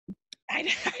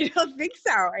I don't think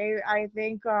so. I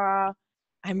think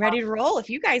I'm ready to roll if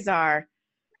you guys are.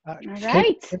 All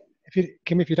right.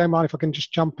 Kim, if you don't mind, if I can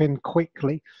just jump in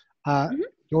quickly,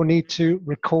 you'll need to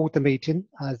record the meeting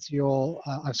as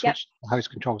I've switched the host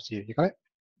controls to you. You got it?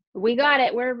 We got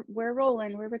it. We're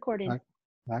rolling. We're recording.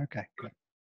 Okay, good.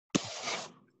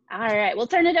 All right. We'll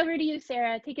turn it over to you,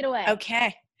 Sarah. Take it away.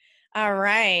 Okay. All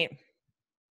right.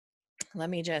 Let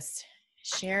me just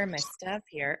share my stuff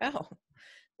here. Oh,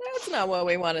 that's not what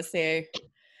we want to see.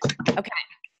 Okay.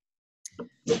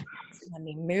 Let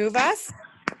me move us.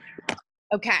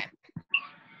 Okay.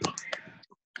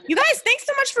 You guys, thanks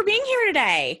so much for being here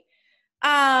today.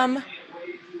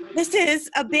 This is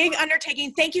a big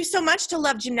undertaking. Thank you so much to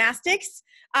Love Gymnastics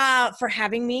for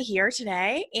having me here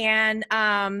today. And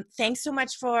thanks so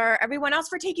much for everyone else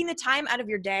for taking the time out of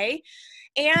your day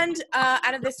and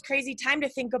out of this crazy time to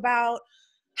think about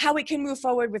how we can move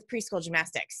forward with preschool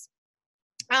gymnastics.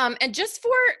 And just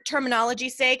for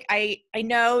terminology's sake, I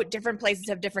know different places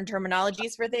have different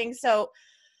terminologies for things. So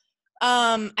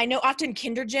I know often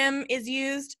kinder gym is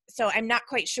used. So I'm not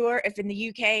quite sure if in the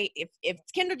UK, if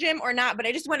it's kinder gym or not, but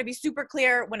I just want to be super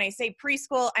clear. When I say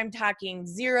preschool, I'm talking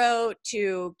 0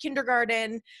 to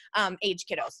kindergarten age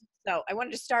kiddos. So I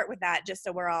wanted to start with that just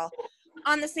so we're all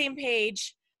on the same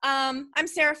page. I'm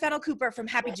Sarah Fennell-Cooper from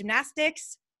Happy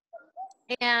Gymnastics,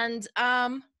 and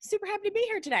super happy to be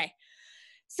here today.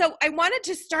 So I wanted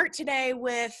to start today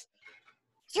with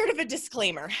sort of a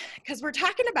disclaimer, because we're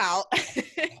talking about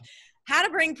how to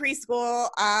bring preschool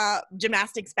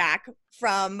gymnastics back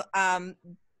from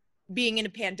being in a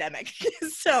pandemic.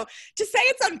 So to say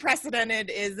it's unprecedented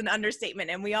is an understatement,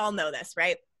 and we all know this,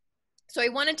 right? So I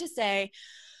wanted to say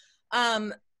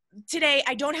today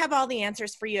I don't have all the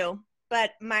answers for you,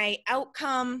 but my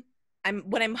outcome,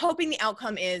 what I'm hoping the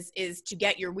outcome is to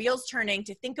get your wheels turning,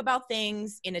 to think about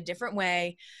things in a different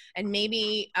way, and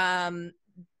maybe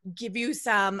give you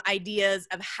some ideas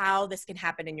of how this can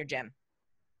happen in your gym.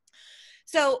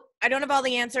 So I don't have all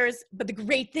the answers, but the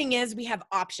great thing is we have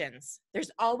options.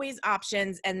 There's always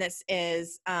options, and this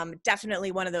is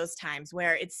definitely one of those times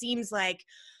where it seems like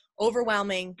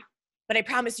overwhelming, but I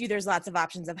promise you there's lots of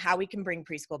options of how we can bring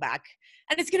preschool back,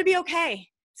 and it's going to be okay.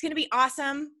 It's going to be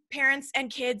awesome. Parents and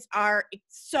kids are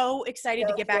so excited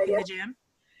to get back in the gym,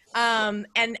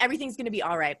 and everything's going to be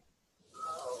all right.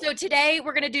 So today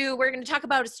we're going to talk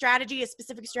about a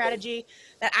specific strategy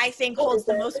that I think holds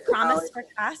the most promise for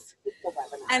us.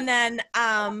 And then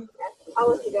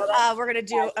we're going to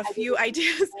do a few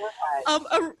ideas. A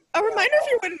reminder,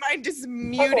 if you wouldn't mind just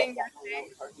muting your thing,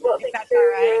 if that's all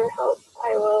right.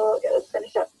 I will get this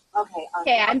finished up.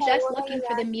 Okay, I'm just looking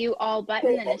for the mute all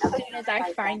button, and as soon as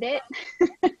I find it,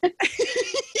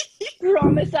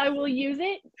 promise I will use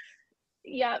it.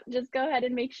 Yeah, just go ahead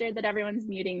and make sure that everyone's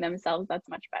muting themselves. That's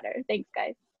much better. Thanks,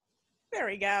 guys. There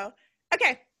we go.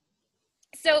 Okay.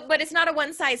 So, but it's not a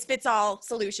one-size-fits-all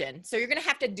solution. So you're going to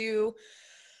have to do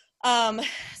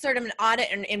sort of an audit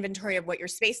and inventory of what your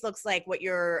space looks like, what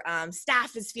your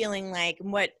staff is feeling like,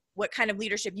 and what kind of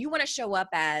leadership you want to show up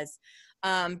as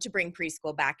to bring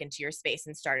preschool back into your space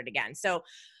and start it again. So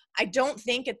I don't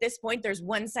think at this point there's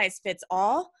one size fits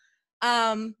all.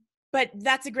 But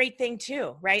that's a great thing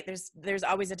too, right? There's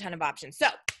always a ton of options. So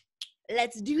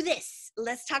let's do this.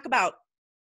 Let's talk about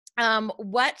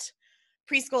what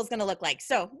preschool is going to look like.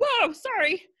 So, whoa,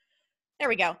 sorry. There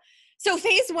we go. So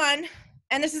phase 1,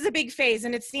 and this is a big phase,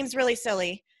 and it seems really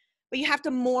silly, but you have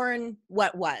to mourn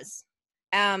what was.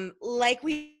 There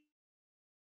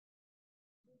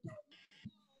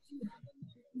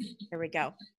we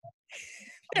go.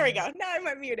 There we go. Now I'm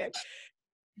unmuted.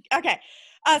 Okay.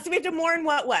 So we have to mourn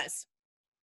what was,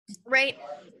 right?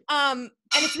 And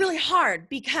it's really hard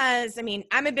because, I mean,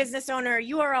 I'm a business owner.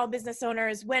 You are all business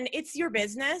owners. When it's your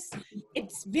business,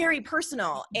 it's very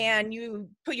personal, and you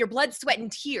put your blood, sweat,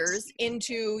 and tears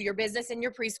into your business and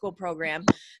your preschool program.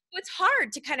 So it's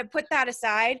hard to kind of put that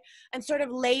aside and sort of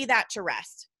lay that to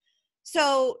rest.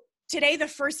 So today, the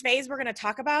first phase we're going to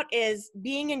talk about is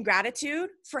being in gratitude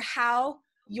for how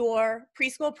your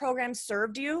preschool program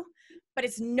served you, but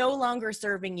it's no longer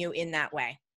serving you in that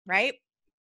way, right?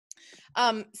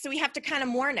 So we have to kind of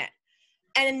mourn it.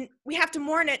 And we have to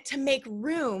mourn it to make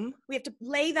room. We have to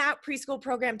lay that preschool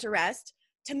program to rest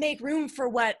to make room for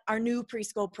what our new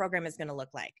preschool program is going to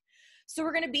look like. So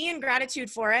we're going to be in gratitude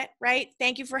for it, right?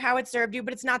 Thank you for how it served you,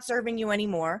 but it's not serving you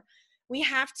anymore. We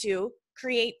have to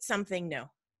create something new,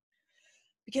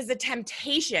 because the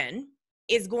temptation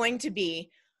is going to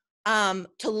be,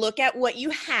 to look at what you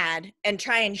had and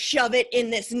try and shove it in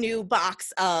this new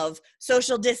box of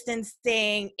social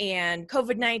distancing and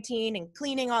COVID-19 and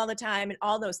cleaning all the time and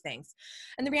all those things.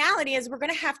 And the reality is we're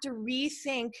going to have to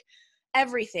rethink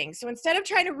everything. So instead of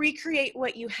trying to recreate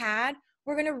what you had,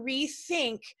 we're going to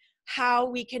rethink how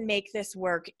we can make this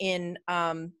work in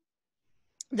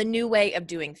the new way of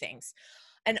doing things.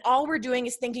 And all we're doing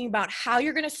is thinking about how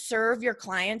you're going to serve your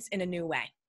clients in a new way.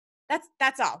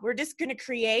 That's all. We're just going to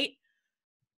create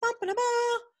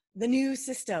the new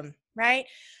system, right?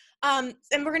 And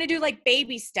we're going to do like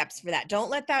baby steps for that. Don't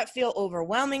let that feel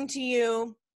overwhelming to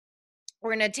you.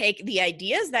 We're going to take the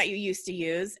ideas that you used to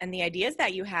use and the ideas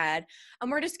that you had, and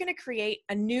we're just going to create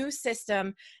a new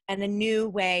system and a new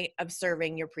way of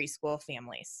serving your preschool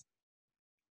families.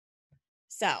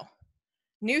 So,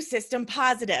 new system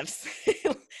positives.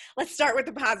 Let's start with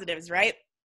the positives, right?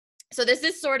 So this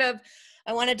is sort of,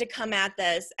 I wanted to come at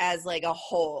this as like a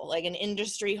whole, like an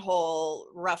industry whole,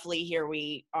 roughly here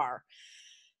we are.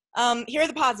 Here are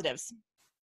the positives.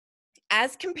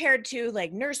 As compared to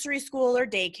like nursery school or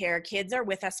daycare, kids are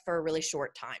with us for a really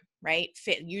short time, right?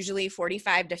 Usually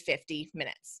 45 to 50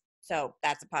 minutes. So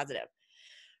that's a positive.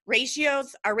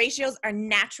 Our ratios are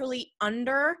naturally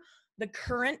under the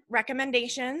current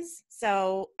recommendations.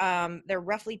 So they're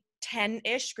roughly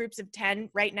 10-ish, groups of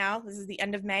 10 right now. This is the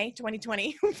end of May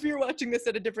 2020, if you're watching this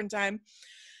at a different time.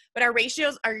 But our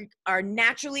ratios are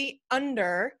naturally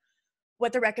under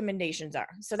what the recommendations are.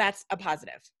 So that's a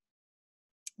positive.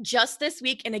 Just this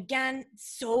week, and again,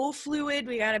 so fluid,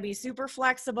 we got to be super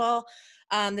flexible.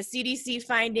 The CDC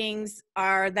findings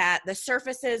are that the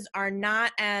surfaces are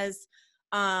not as,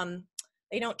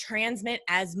 they don't transmit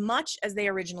as much as they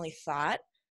originally thought.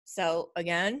 So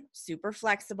again, super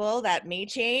flexible. That may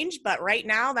change, but right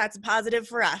now that's a positive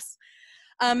for us.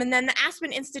 And then the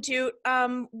Aspen Institute,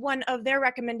 one of their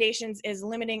recommendations is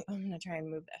limiting, I'm going to try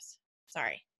and move this.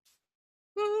 Sorry.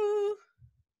 Woo.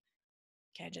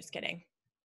 Okay, just kidding.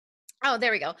 Oh,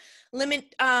 there we go.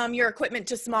 Limit your equipment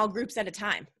to small groups at a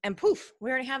time. And poof,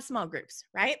 we already have small groups,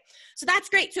 right? So that's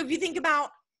great. So if you think about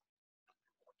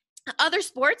other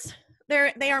sports,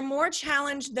 they are more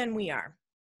challenged than we are,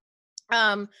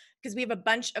 because we have a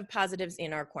bunch of positives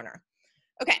in our corner.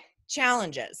 Okay,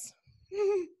 challenges.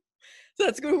 So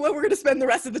that's what we're going to spend the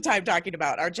rest of the time talking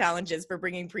about, our challenges for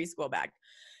bringing preschool back.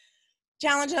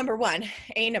 Challenge number one,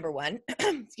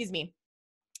 excuse me.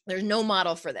 There's no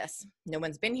model for this. No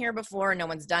one's been here before. No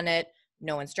one's done it.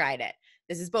 No one's tried it.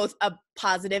 This is both a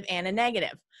positive and a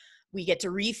negative. We get to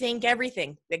rethink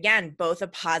everything. Again, both a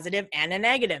positive and a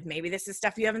negative. Maybe this is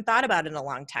stuff you haven't thought about in a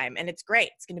long time, and it's great.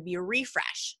 It's going to be a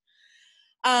refresh.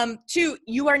 2,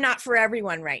 you are not for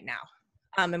everyone right now.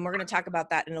 And we're going to talk about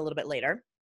that in a little bit later.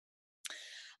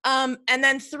 And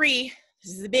then 3,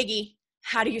 this is the biggie.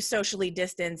 How do you socially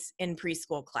distance in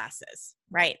preschool classes,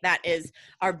 right? That is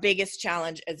our biggest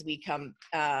challenge as we come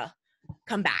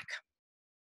back.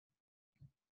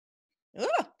 Ooh,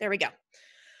 there we go.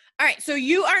 All right, so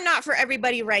you are not for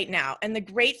everybody right now. And the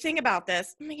great thing about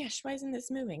this, oh my gosh, why isn't this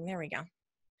moving? There we go.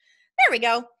 There we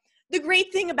go. The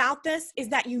great thing about this is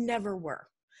that you never were.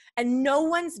 And no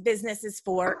one's business is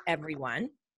for everyone.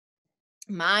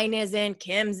 Mine isn't,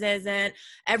 Kim's isn't,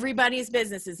 everybody's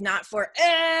business is not for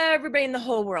everybody in the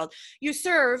whole world. You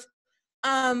serve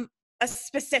a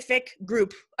specific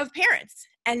group of parents.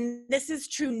 And this is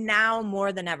true now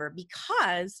more than ever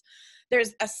because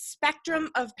there's a spectrum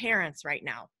of parents right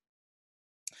now.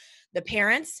 The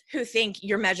parents who think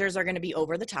your measures are going to be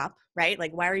over the top, right?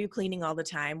 Like, why are you cleaning all the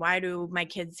time? Why do my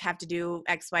kids have to do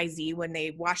XYZ when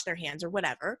they wash their hands or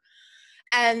whatever?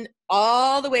 And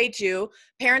all the way to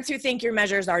parents who think your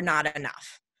measures are not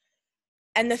enough.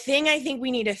 And the thing I think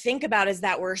we need to think about is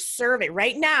that we're serving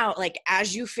right now, like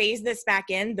as you phase this back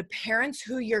in, the parents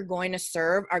who you're going to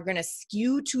serve are going to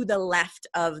skew to the left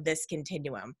of this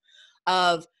continuum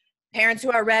of parents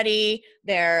who are ready.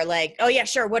 They're like, oh yeah,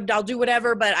 sure, I'll do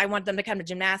whatever, but I want them to come to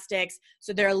gymnastics.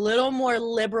 So they're a little more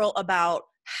liberal about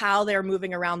how they're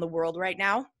moving around the world right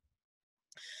now.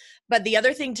 But the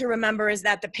other thing to remember is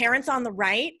that the parents on the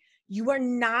right, you are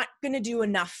not going to do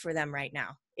enough for them right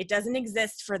now. It doesn't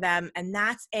exist for them, and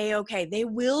that's A-okay. They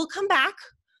will come back.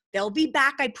 They'll be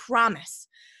back, I promise,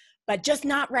 but just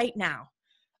not right now.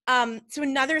 So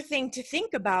another thing to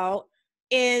think about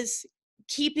is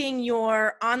keeping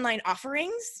your online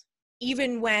offerings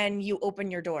even when you open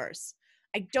your doors.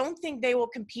 I don't think they will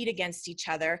compete against each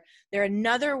other. They're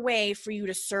another way for you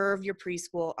to serve your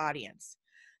preschool audience.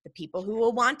 The people who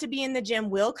will want to be in the gym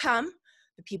will come.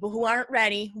 The people who aren't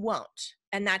ready won't.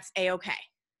 And that's A-okay.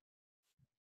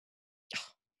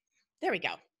 There we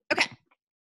go. Okay.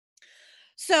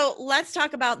 So let's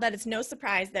talk about that. It's no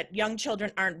surprise that young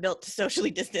children aren't built to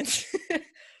socially distance.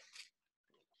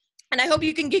 And I hope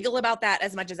you can giggle about that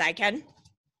as much as I can.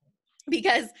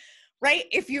 Because, right,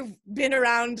 if you've been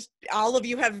around, all of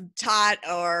you have taught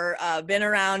or been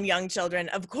around young children,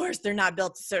 of course they're not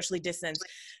built to socially distance.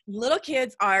 Little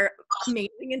kids are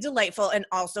amazing and delightful and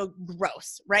also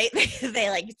gross, right? They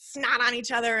like snot on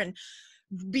each other and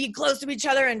be close to each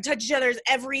other and touch each other's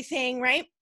everything, right?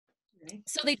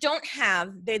 So they don't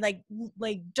have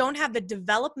the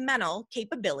developmental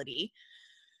capability,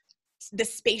 the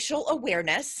spatial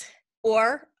awareness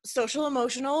or social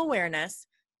emotional awareness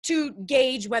to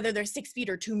gauge whether they're 6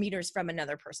 feet or 2 meters from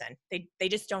another person. They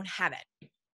just don't have it.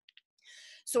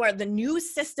 So the new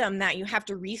system that you have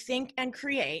to rethink and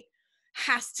create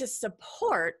has to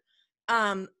support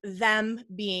them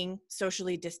being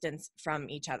socially distanced from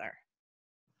each other,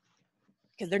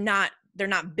 because they're not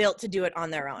built to do it on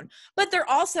their own. But they're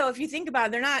also, if you think about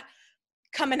it, they're not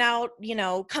coming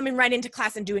right into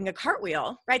class and doing a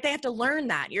cartwheel, right? They have to learn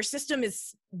that. Your system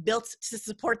is built to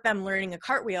support them learning a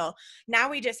cartwheel. Now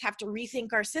we just have to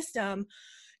rethink our system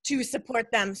to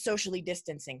support them socially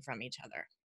distancing from each other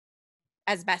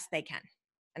as best they can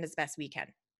and as best we can.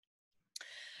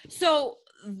 So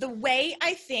the way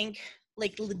I think,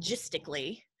 like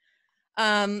logistically,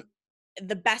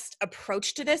 the best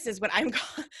approach to this is what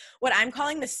I'm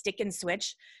calling the stick and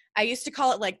switch. I used to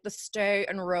call it like the stay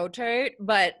and rotate,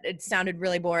 but it sounded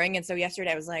really boring. And so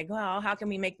yesterday I was like, well, how can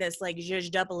we make this like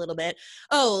zhuzhed up a little bit?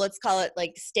 Oh, let's call it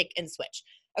like stick and switch.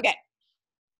 Okay.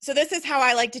 So this is how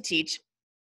I like to teach.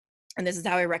 And this is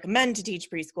how I recommend to teach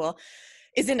preschool,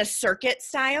 is in a circuit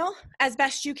style as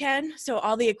best you can. So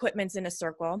all the equipment's in a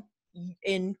circle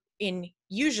in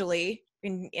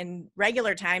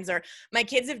regular times, or my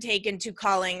kids have taken to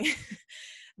calling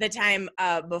the time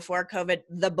before COVID,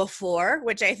 the before,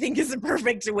 which I think is a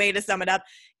perfect way to sum it up.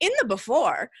 In the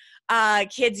before,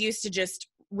 kids used to just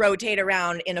rotate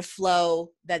around in a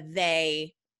flow that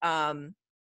they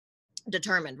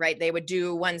determined, right? They would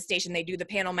do one station, they do the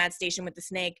panel mat station with the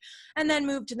snake, and then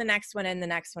move to the next one and the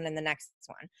next one and the next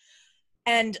one.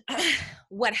 And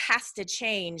what has to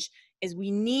change is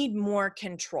we need more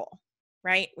control,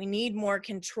 right? We need more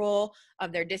control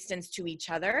of their distance to each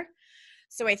other.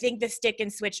 So I think the stick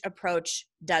and switch approach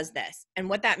does this. And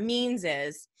what that means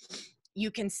is you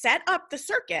can set up the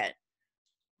circuit,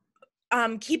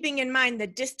 keeping in mind the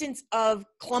distance of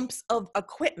clumps of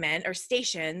equipment or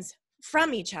stations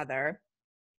from each other.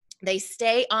 They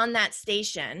stay on that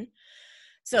station.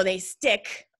 So they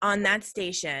stick on that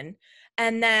station.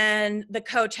 And then the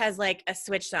coach has like a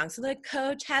switch song. So the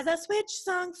coach has a switch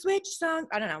song,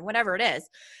 I don't know, whatever it is.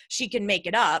 She can make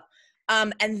it up.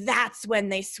 And that's when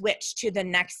they switch to the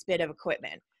next bit of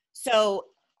equipment. So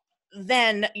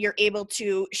then you're able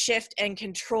to shift and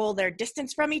control their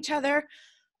distance from each other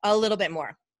a little bit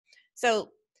more. So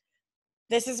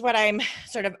this is what I'm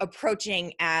sort of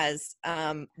approaching as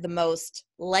the most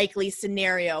likely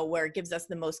scenario where it gives us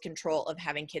the most control of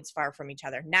having kids far from each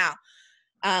other. Now,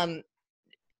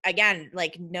 again,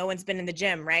 like no one's been in the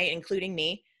gym, right? Including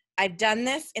me. I've done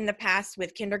this in the past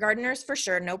with kindergartners for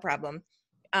sure, no problem.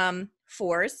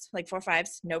 4s, like 4,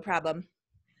 5s, no problem.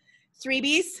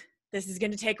 3Bs, this is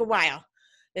going to take a while.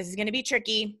 This is going to be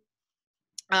tricky.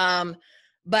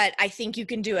 But I think you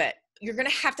can do it. You're going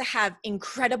to have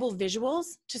incredible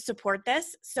visuals to support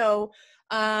this. So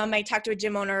I talked to a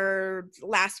gym owner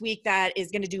last week that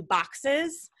is going to do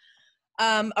boxes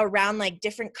around like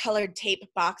different colored tape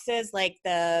boxes. Like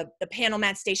the panel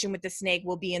mat station with the snake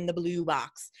will be in the blue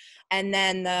box. And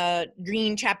then the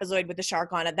green trapezoid with the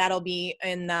shark on it, that'll be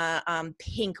in the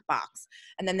pink box.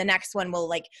 And then the next one will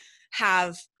like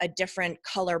have a different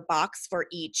color box for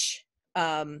each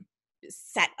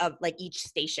set of like each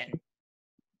station.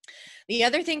 The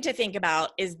other thing to think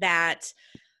about is that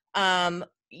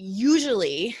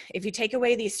usually if you take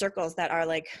away these circles that are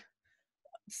like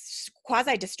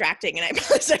quasi-distracting, and I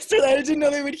apologize for that, I didn't know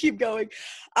they would keep going.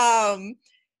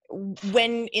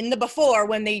 When in the before,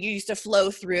 when they used to flow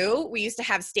through, we used to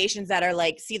have stations that are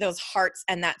like, see those hearts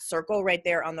and that circle right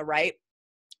there on the right,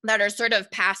 that are sort of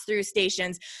pass-through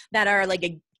stations that are like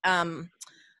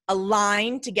a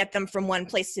line to get them from one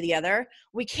place to the other.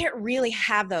 We can't really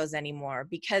have those anymore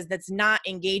because that's not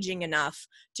engaging enough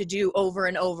to do over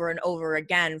and over and over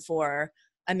again for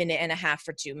a minute and a half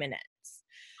for 2 minutes.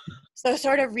 So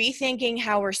sort of rethinking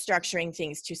how we're structuring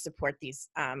things to support these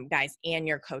guys and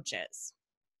your coaches.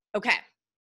 Okay.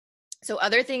 So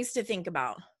other things to think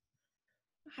about.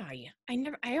 I've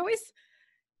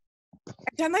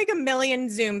done like a million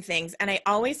Zoom things and I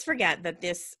always forget that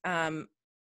this,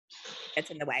 it's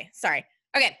in the way. Sorry.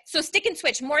 Okay, so stick and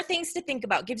switch, more things to think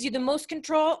about. Gives you the most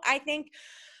control, I think,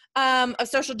 of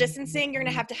social distancing. You're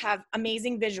gonna have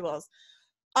amazing visuals.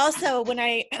 Also,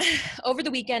 when over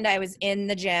the weekend, I was in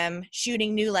the gym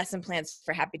shooting new lesson plans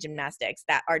for Happy Gymnastics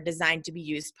that are designed to be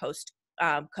used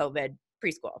post-COVID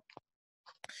preschool.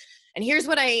 And here's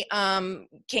what I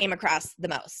came across the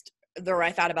most, or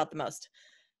I thought about the most.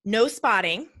 No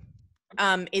spotting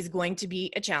is going to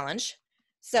be a challenge.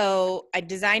 So I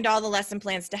designed all the lesson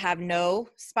plans to have no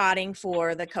spotting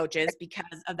for the coaches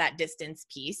because of that distance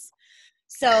piece.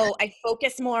 So I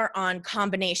focus more on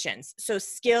combinations. So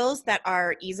skills that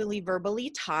are easily verbally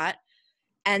taught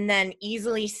and then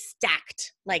easily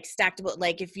stacked, like stackable.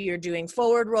 Like if you're doing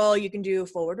forward roll, you can do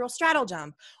forward roll straddle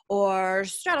jump or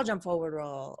straddle jump forward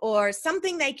roll or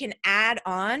something they can add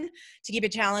on to keep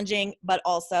it challenging, but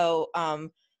also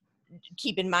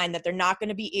keep in mind that they're not going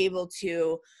to be able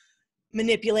to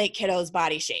manipulate kiddos'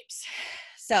 body shapes.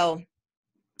 So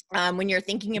when you're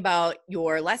thinking about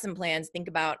your lesson plans, think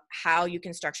about how you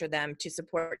can structure them to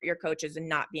support your coaches and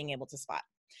not being able to spot.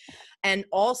 And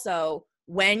also,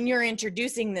 when you're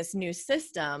introducing this new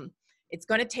system, it's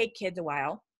going to take kids a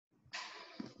while.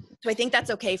 So I think that's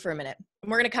okay for a minute.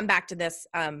 And we're going to come back to this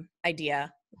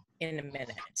idea in a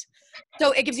minute.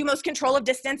 So it gives you most control of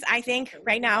distance, I think,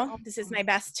 right now. This is my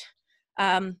best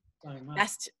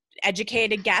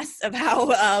educated guess of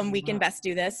how we can best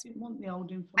do this.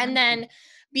 And then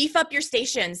beef up your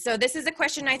stations. So this is a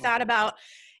question I thought about.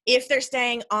 If they're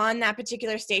staying on that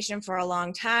particular station for a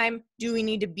long time, do we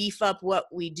need to beef up what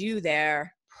we do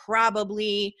there?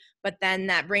 Probably, but then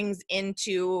that brings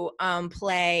into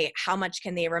play how much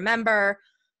can they remember,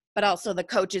 but also the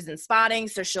coaches and spotting.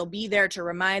 So she'll be there to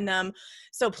remind them.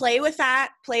 So play with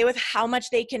that, play with how much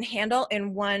they can handle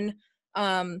in one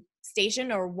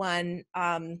station or one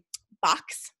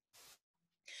box.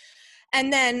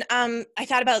 And then I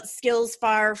thought about skills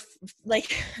far,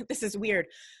 like, this is weird.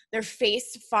 They're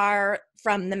face far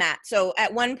from the mat. So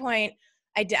at one point,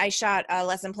 I shot a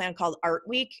lesson plan called Art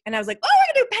Week, and I was like, oh,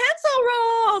 we're gonna do pencil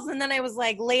rolls. And then I was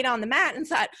like laid on the mat and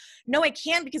thought, no, I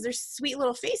can't, because their sweet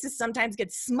little faces sometimes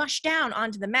get smushed down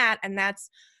onto the mat, and that's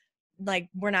like,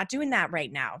 we're not doing that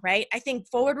right now, right? I think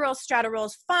forward roll, straddle roll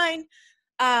is fine.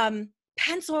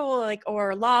 Pencil like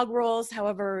or log rolls,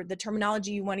 however the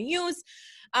terminology you want to use,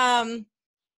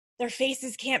 their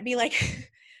faces can't be like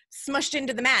smushed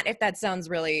into the mat, if that sounds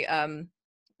really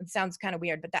it sounds kind of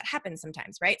weird, but that happens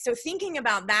sometimes, right? So thinking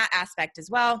about that aspect as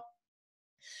well.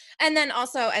 And then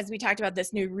also, as we talked about,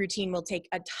 this new routine will take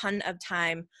a ton of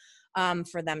time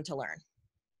for them to learn,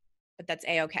 but that's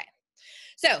a-okay.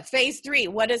 So phase 3,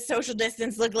 what does social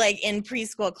distance look like in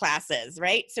preschool classes,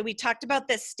 right? So we talked about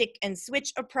this stick and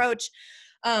switch approach.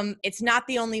 It's not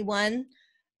the only one,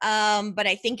 but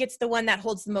I think it's the one that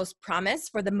holds the most promise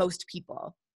for the most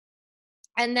people.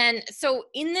 And then, so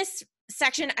in this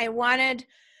section, I wanted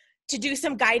to do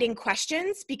some guiding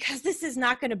questions, because this is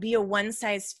not going to be a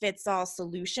one-size-fits-all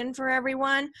solution for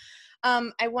everyone.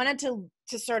 I wanted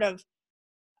to sort of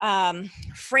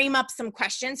frame up some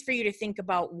questions for you to think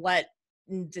about what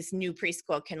this new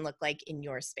preschool can look like in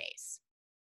your space.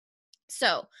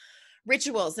 So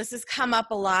rituals, this has come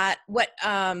up a lot. What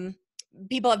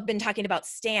people have been talking about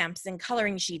stamps and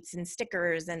coloring sheets and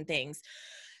stickers and things.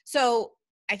 So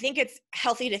I think it's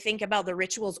healthy to think about the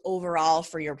rituals overall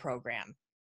for your program.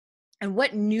 And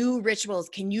what new rituals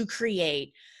can you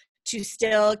create to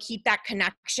still keep that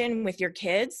connection with your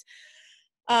kids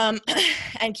and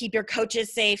keep your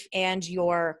coaches safe and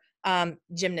your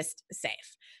gymnast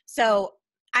safe? So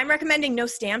I'm recommending no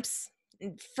stamps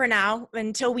for now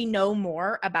until we know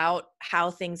more about how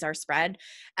things are spread.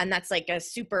 And that's like a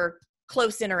super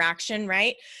close interaction,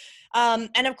 right?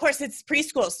 And of course it's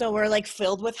preschool, so we're like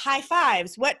filled with high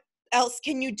fives. What else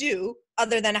can you do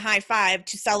other than a high five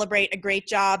to celebrate a great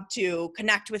job, to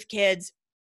connect with kids?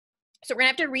 So we're gonna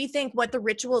have to rethink what the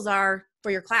rituals are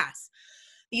for your class.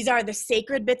 These are the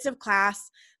sacred bits of class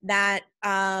that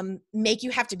make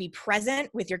you have to be present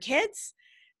with your kids.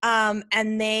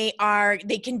 And they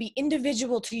can be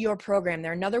individual to your program.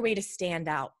 They're another way to stand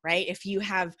out, right? If you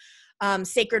have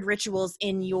sacred rituals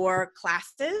in your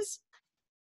classes,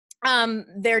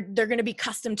 they're going to be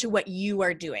custom to what you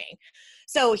are doing.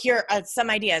 So here are some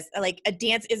ideas. Like a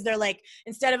dance, is there like,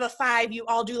 instead of a 5, you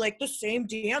all do like the same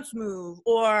dance move,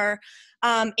 or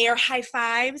air high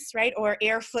fives, right? Or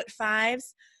air foot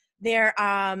fives. There's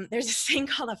this thing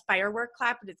called a firework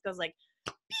clap, but it goes like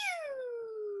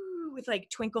pew, with like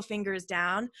twinkle fingers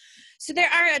down. So there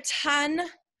are a ton.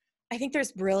 I think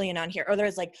there's brilliant on here, or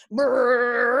there's like brilliant.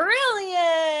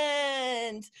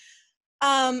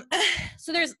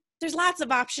 So there's there's lots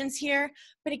of options here,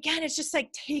 but again, it's just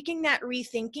like taking that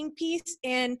rethinking piece,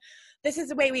 and this is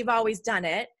the way we've always done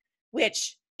it,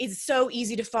 which is so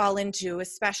easy to fall into,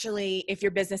 especially if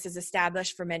your business is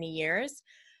established for many years,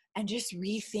 and just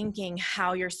rethinking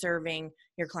how you're serving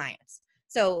your clients.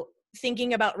 So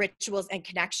thinking about rituals and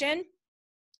connection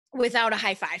without a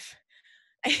high five.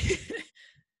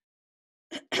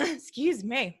 Excuse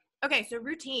me. Okay, so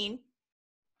routine.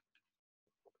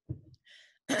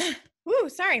 Woo,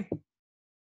 sorry.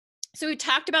 So we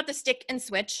talked about the stick and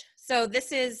switch. So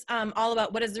this is all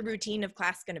about what is the routine of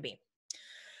class going to be.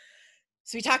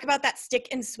 So we talk about that stick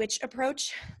and switch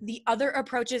approach. The other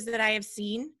approaches that I have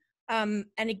seen, and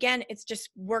again, it's just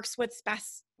works what's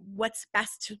best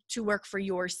to work for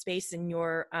your space and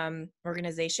your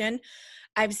organization.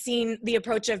 I've seen the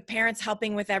approach of parents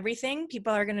helping with everything.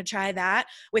 People are going to try that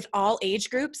with all age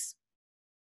groups.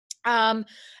 And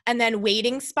then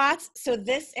waiting spots. So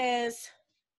this is,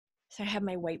 so I have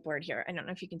my whiteboard here. I don't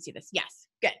know if you can see this. Yes,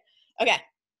 good. Okay.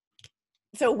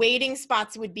 So waiting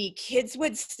spots would be kids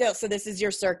would still, so this is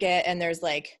your circuit and there's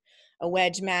like a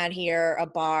wedge mat here, a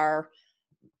bar,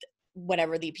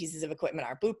 whatever the pieces of equipment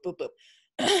are, boop, boop,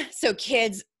 boop. So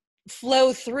kids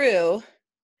flow through,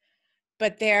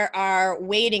 but there are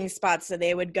waiting spots. So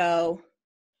they would do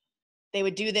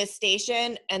this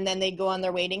station and then they'd go on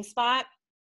their waiting spot.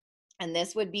 And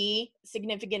this would be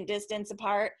significant distance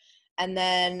apart. And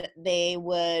then they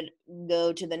would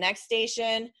go to the next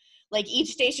station. Like each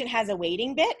station has a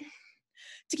waiting bit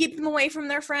to keep them away from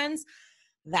their friends.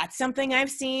 That's something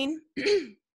I've seen.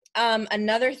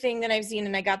 Another thing that I've seen,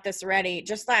 and I got this ready,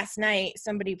 just last night,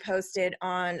 somebody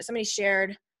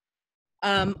shared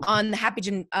on the Happy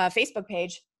Gym Facebook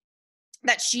page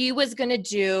that she was going to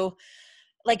do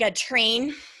like a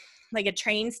train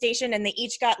station, and they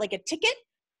each got like a ticket.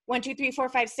 1, 2, 3, 4,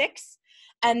 5, 6.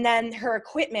 And then her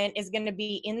equipment is going to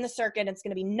be in the circuit. It's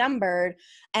going to be numbered.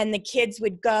 And the kids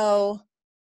would go,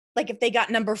 like if they got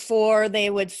number 4, they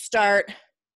would start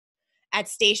at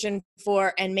station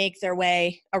 4 and make their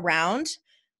way around.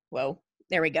 Whoa,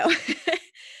 there we go.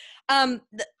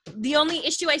 The only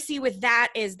issue I see with that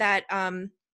is that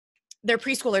they're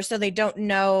preschoolers, so they don't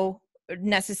know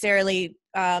necessarily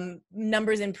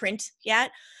numbers in print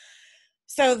yet.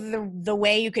 So the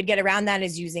way you could get around that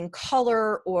is using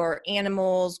color or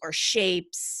animals or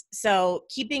shapes. So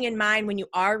keeping in mind when you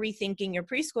are rethinking your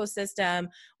preschool system,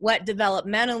 what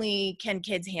developmentally can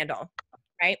kids handle,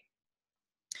 right?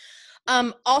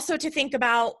 Also to think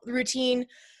about routine,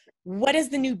 what is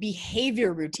the new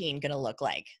behavior routine going to look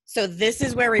like? So this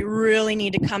is where we really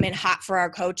need to come in hot for our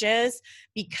coaches,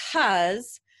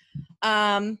 because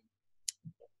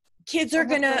kids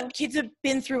have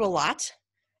been through a lot.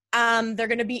 They're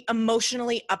going to be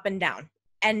emotionally up and down.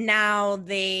 And now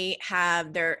they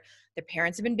have their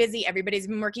parents have been busy. Everybody's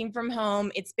been working from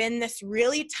home. It's been this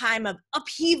really time of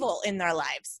upheaval in their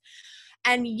lives.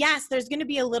 And yes, there's going to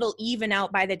be a little even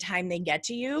out by the time they get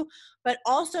to you, but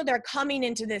also they're coming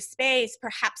into this space,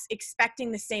 perhaps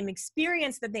expecting the same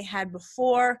experience that they had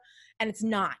before, and it's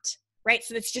not, right?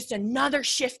 So it's just another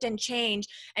shift and change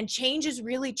is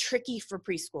really tricky for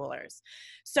preschoolers.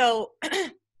 So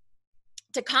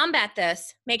to combat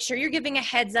this, make sure you're giving a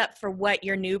heads up for what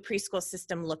your new preschool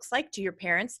system looks like to your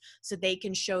parents so they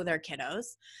can show their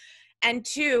kiddos. And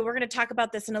 2, we're going to talk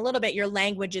about this in a little bit. Your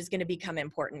language is going to become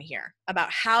important here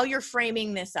about how you're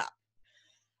framing this up.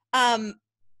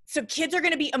 So kids are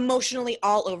going to be emotionally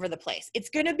all over the place.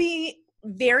 It's going to be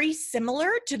very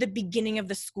similar to the beginning of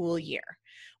the school year,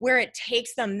 where it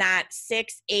takes them that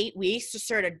 6-8 weeks to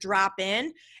sort of drop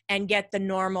in and get the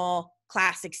normal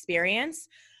class experience.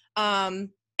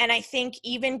 And I think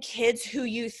even kids who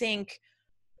you think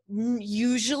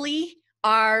usually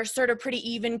are sort of pretty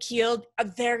even keeled,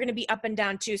 they're going to be up and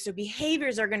down too. So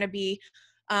behaviors are going to be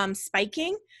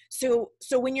spiking. So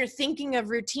when you're thinking of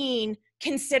routine,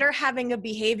 consider having a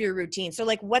behavior routine. So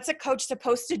like, what's a coach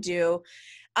supposed to do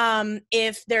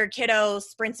if their kiddo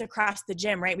sprints across the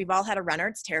gym, right? We've all had a runner.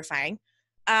 It's terrifying.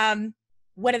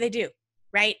 What do they do,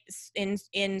 right?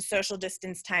 In social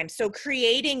distance time. So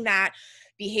creating that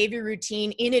behavior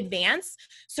routine in advance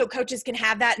so coaches can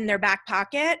have that in their back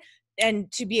pocket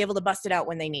and to be able to bust it out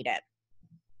when they need it.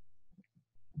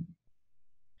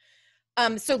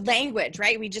 So language,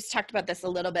 right? We just talked about this a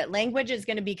little bit. Language is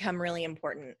going to become really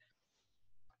important.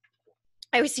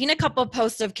 I've seen a couple of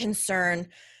posts of concern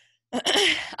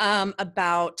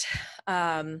about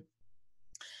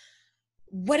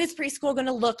what is preschool going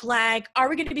to look like? Are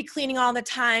we going to be cleaning all the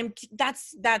time?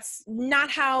 That's not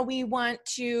how we want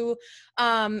to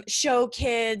show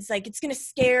kids. Like, it's going to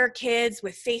scare kids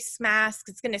with face masks.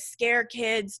 It's going to scare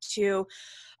kids to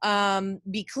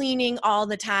be cleaning all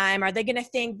the time. Are they going to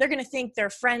think, they're going to think their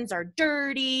friends are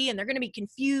dirty and they're going to be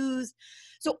confused.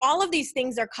 So all of these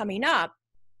things are coming up.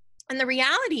 And the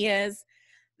reality is,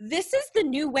 this is the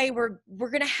new way we're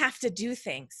going to have to do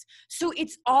things. So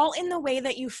it's all in the way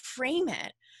that you frame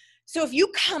it. So if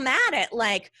you come at it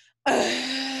like,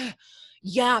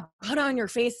 yeah, put on your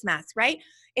face mask, right?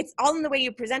 It's all in the way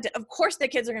you present it. Of course, the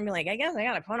kids are going to be like, I guess I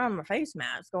got to put on my face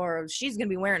mask, or she's going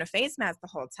to be wearing a face mask the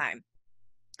whole time.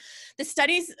 The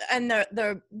studies and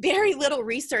the very little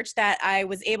research that I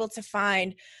was able to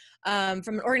find from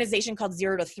an organization called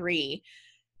 0 to 3,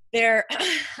 they're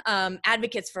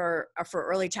advocates for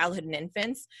early childhood and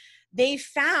infants. They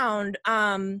found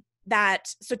that,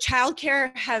 so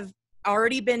childcare have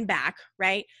already been back,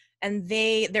 right? And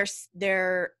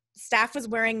their staff was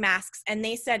wearing masks, and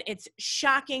they said it's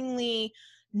shockingly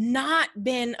not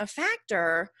been a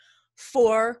factor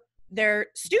for their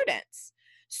students.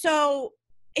 So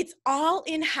it's all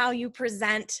in how you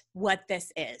present what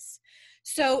this is.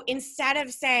 So instead of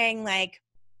saying like,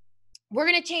 we're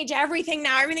going to change everything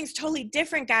now, everything's totally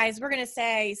different, guys, we're going to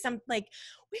say something like,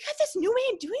 we got this new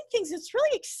way of doing things. It's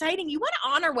really exciting. You want to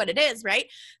honor what it is, right?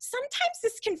 Sometimes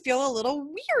this can feel a little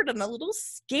weird and a little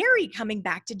scary coming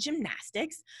back to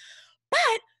gymnastics, but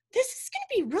this is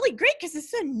going to be really great because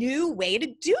it's a new way to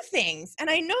do things. And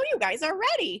I know you guys are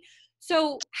ready.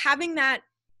 So having that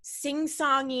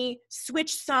sing-songy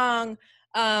switch song,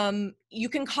 you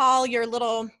can call your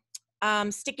little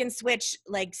stick and switch,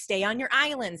 like stay on your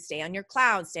island, stay on your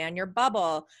cloud, stay on your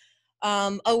bubble.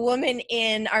 A woman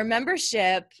in our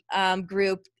membership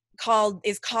group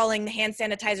is calling the hand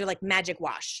sanitizer like magic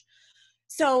wash.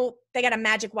 So they got to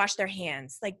magic wash their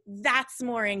hands. Like, that's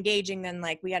more engaging than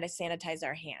like, we got to sanitize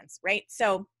our hands, right?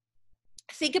 So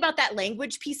think about that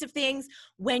language piece of things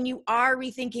when you are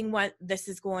rethinking what this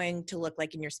is going to look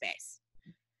like in your space.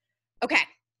 Okay.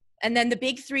 And then the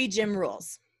big 3 gym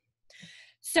rules.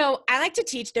 So I like to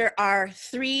teach, there are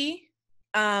 3,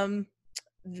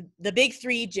 the big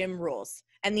 3 gym rules.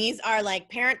 And these are like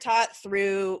parent taught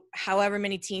through however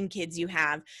many teen kids you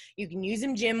have. You can use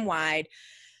them gym wide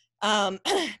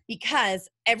because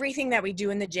everything that we do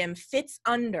in the gym fits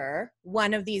under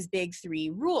one of these big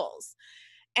 3 rules.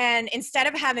 And instead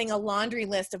of having a laundry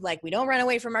list of like, we don't run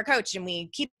away from our coach and we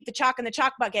keep the chalk in the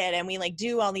chalk bucket and we like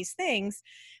do all these things,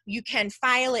 you can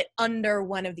file it under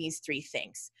one of these 3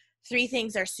 things. 3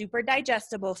 things are super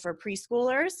digestible for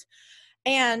preschoolers.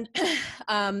 And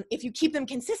if you keep them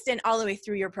consistent all the way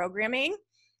through your programming,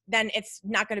 then it's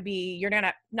not going to be, you're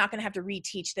not going to have to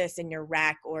reteach this in your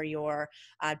rec or your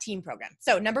team program.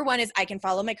 So number 1 is I can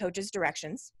follow my coach's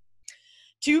directions.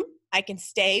 2, I can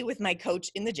stay with my coach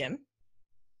in the gym.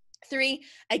 3,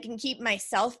 I can keep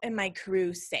myself and my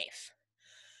crew safe.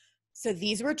 So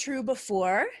these were true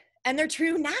before, and they're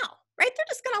true now. Right? They're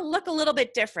just going to look a little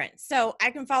bit different. So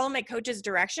I can follow my coach's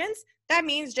directions. That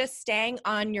means just staying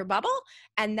on your bubble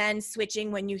and then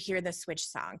switching when you hear the switch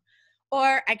song.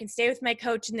 Or I can stay with my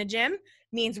coach in the gym,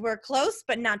 means we're close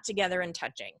but not together and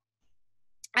touching.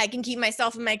 I can keep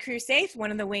myself and my crew safe.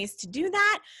 One of the ways to do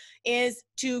that is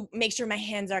to make sure my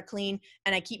hands are clean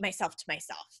and I keep myself to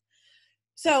myself.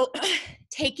 So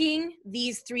taking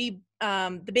these 3,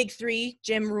 the big 3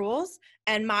 gym rules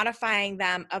and modifying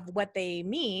them of what they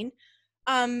mean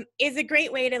is a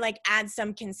great way to like add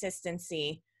some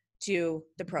consistency to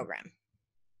the program.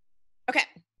 Okay,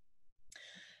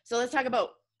 so let's talk about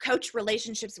coach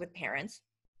relationships with parents.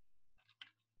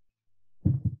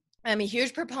 I'm a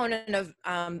huge proponent of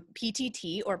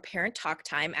PTT, or parent talk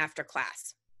time, after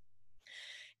class.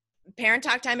 Parent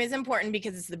talk time is important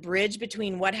because it's the bridge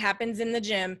between what happens in the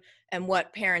gym and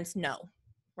what parents know,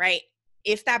 right?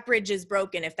 If that bridge is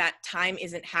broken, if that time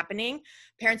isn't happening,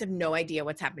 parents have no idea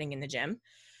what's happening in the gym.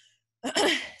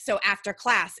 So after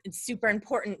class, it's super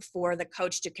important for the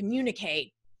coach to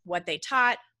communicate what they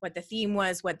taught, what the theme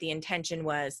was, what the intention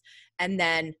was, and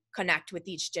then connect with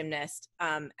each gymnast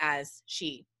as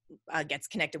she gets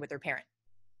connected with her parent.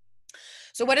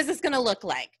 So what is this going to look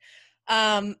like?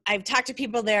 I've talked to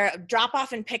people there. Drop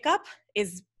off and pickup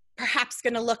is perhaps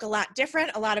going to look a lot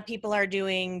different. A lot of people are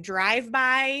doing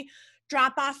drive-by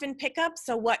drop off and pickup.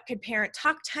 So what could parent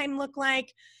talk time look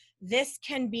like? This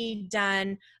can be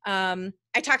done. I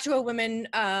talked to a woman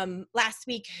last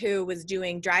week who was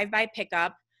doing drive-by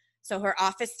pickup. So her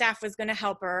office staff was going to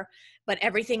help her, but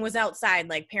everything was outside.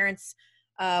 Like, parents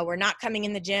were not coming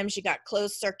in the gym. She got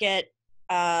closed circuit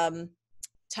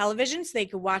television so they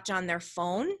could watch on their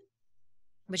phone.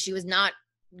 but she was not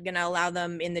going to allow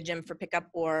them in the gym for pickup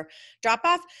or drop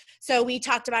off. So we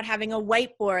talked about having a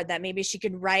whiteboard that maybe she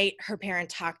could write her parent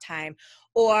talk time,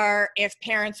 or if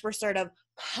parents were sort of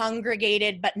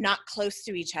congregated but not close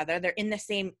to each other, they're in the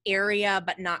same area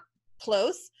but not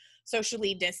close,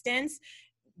 socially distanced,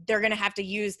 they're going to have to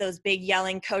use those big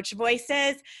yelling coach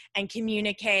voices and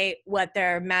communicate what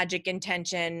their magic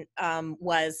intention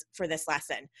was for this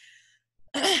lesson.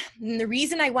 And the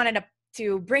reason I wanted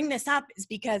to bring this up is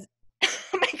because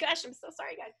oh my gosh, I'm so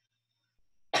sorry, guys.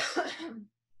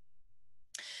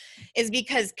 Is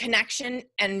because connection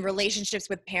and relationships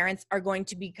with parents are going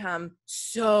to become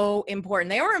so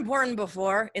important. They were important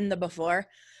before,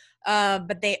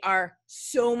 but they are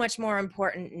so much more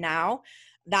important now.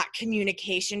 That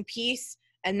communication piece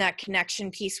and that connection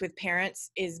piece with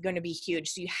parents is going to be huge.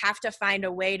 So you have to find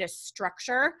a way to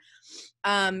structure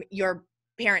your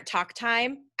parent talk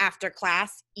time after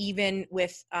class, even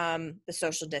with the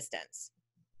social distance.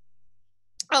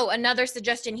 Oh, another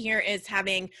suggestion here is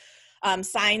having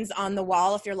signs on the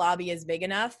wall if your lobby is big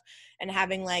enough, and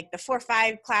having like the 4 or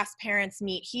 5 class parents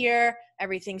meet here,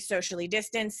 everything's socially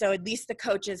distanced. So at least the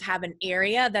coaches have an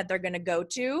area that they're going to go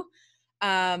to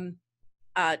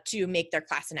make their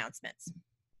class announcements.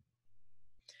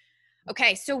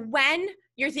 Okay, so when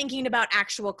you're thinking about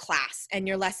actual class and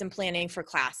your lesson planning for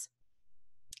class,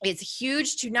 it's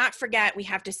huge to not forget we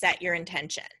have to set your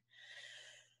intention.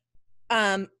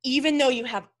 Even though you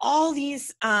have all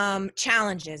these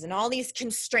challenges and all these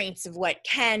constraints of what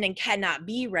can and cannot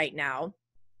be right now,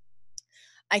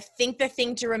 I think the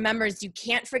thing to remember is you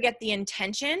can't forget the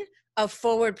intention of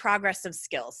forward progress of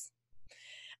skills.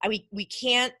 We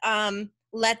can't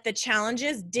let the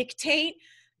challenges dictate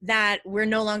that we're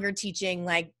no longer teaching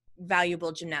like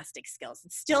valuable gymnastic skills.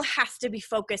 It still has to be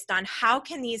focused on how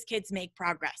can these kids make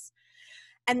progress.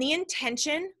 And the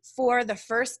intention for the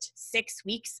first 6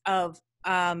 weeks of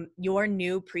your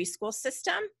new preschool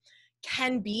system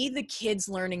can be the kids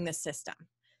learning the system.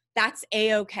 That's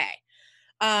A-okay.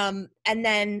 And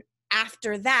then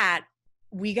after that,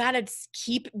 we got to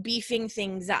keep beefing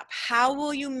things up. How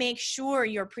will you make sure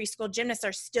your preschool gymnasts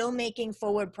are still making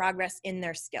forward progress in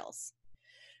their skills?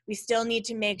 We still need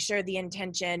to make sure the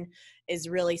intention is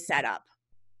really set up.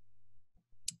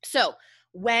 So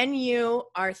when you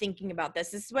are thinking about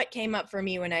this is what came up for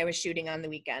me when I was shooting on the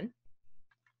weekend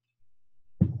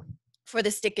for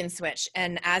the stick and switch.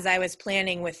 And as I was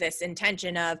planning with this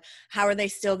intention of how are they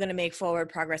still going to make forward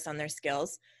progress on their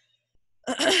skills.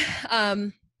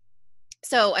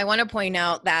 So I want to point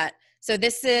out that, so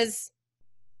this is,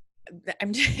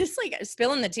 I'm just like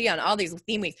spilling the tea on all these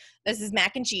theme weeks. This is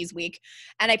mac and cheese week.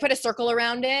 And I put a circle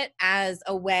around it as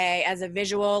a way, as a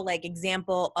visual like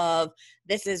example of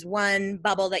this is one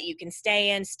bubble that you can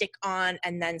stay in, stick on,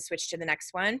 and then switch to the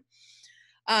next one.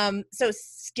 So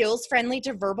skills friendly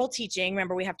to verbal teaching.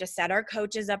 Remember, we have to set our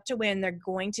coaches up to win. They're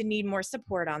going to need more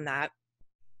support on that.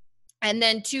 And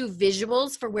then 2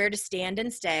 visuals for where to stand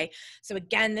and stay. So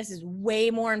again, this is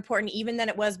way more important even than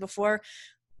it was before.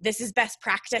 This is best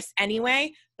practice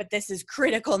anyway, but this is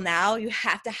critical now. You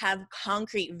have to have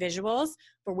concrete visuals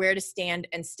for where to stand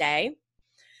and stay.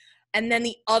 And then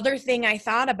the other thing I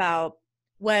thought about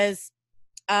was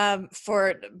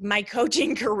for my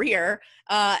coaching career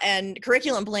and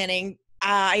curriculum planning,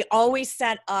 I always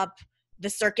set up the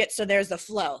circuit so there's a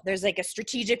flow. There's like a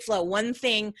strategic flow. One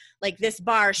thing like this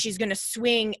bar, she's going to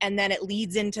swing and then it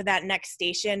leads into that next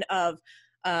station of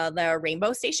the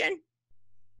rainbow station.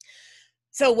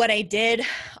 So what I did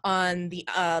on the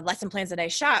lesson plans that I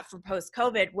shot for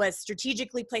post-COVID was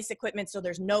strategically place equipment so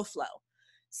there's no flow.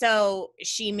 So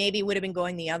she maybe would have been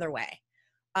going the other way.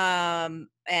 And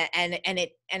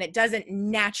it doesn't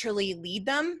naturally lead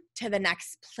them to the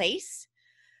next place.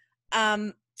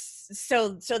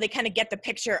 So they kind of get the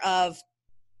picture of,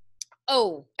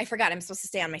 oh, I forgot I'm supposed to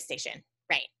stay on my station.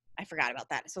 Right. I forgot about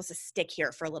that. I'm supposed to stick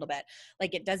here for a little bit.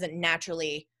 Like it doesn't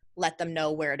naturally let them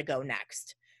know where to go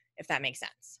next, if that makes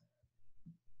sense.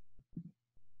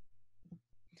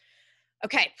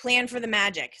 Okay, plan for the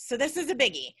magic. So this is a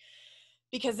biggie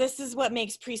because this is what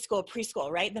makes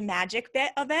preschool, right? The magic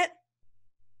bit of it.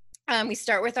 We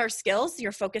start with our skills,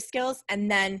 your focus skills,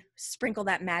 and then sprinkle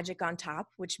that magic on top,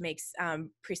 which makes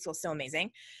preschool so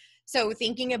amazing. So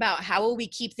thinking about how will we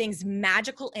keep things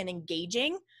magical and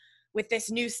engaging with this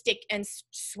new stick and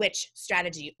switch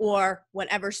strategy or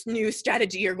whatever new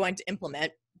strategy you're going to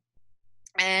implement.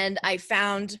 And I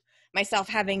found myself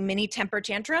having mini temper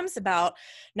tantrums about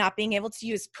not being able to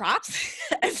use props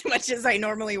as much as I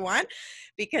normally want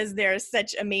because there's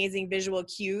such amazing visual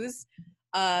cues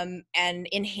and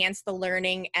enhance the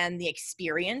learning and the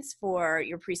experience for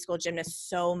your preschool gymnast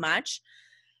so much.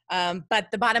 But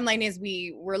the bottom line is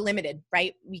we're limited,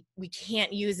 right? We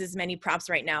can't use as many props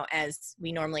right now as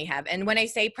we normally have. And when I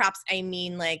say props, I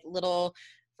mean like little,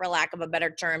 for lack of a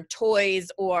better term, toys,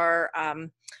 or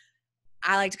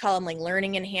I like to call them like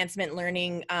learning enhancement,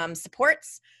 learning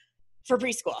supports for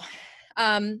preschool.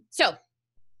 So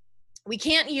we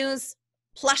can't use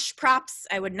plush props.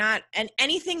 I would not, and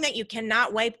anything that you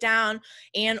cannot wipe down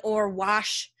and or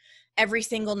wash every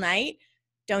single night,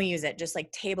 don't use it. Just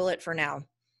like table it for now.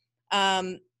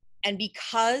 And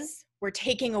because we're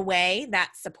taking away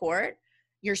that support,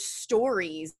 your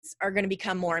stories are going to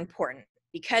become more important,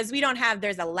 because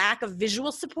there's a lack of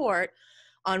visual support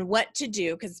on what to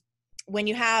do. Because when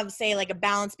you have, say, like a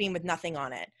balance beam with nothing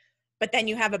on it, but then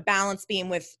you have a balance beam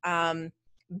with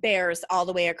bears all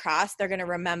the way across, they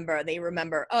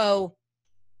remember, oh,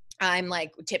 I'm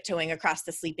like tiptoeing across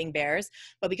the sleeping bears.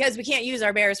 But because we can't use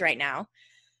our bears right now,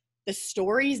 the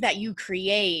stories that you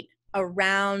create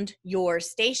around your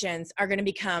stations are going to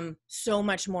become so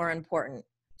much more important.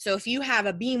 So if you have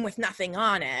a beam with nothing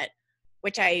on it,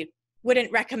 which I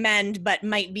wouldn't recommend, but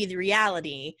might be the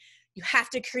reality, you have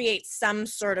to create some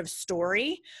sort of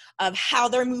story of how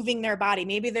they're moving their body.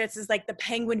 Maybe this is like the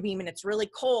penguin beam and it's really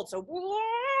cold, so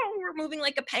we're moving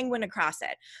like a penguin across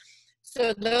it.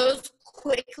 So those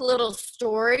quick little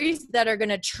stories that are going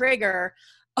to trigger,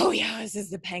 oh yeah, this is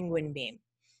the penguin beam.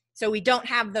 So we don't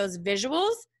have those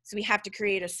visuals, so we have to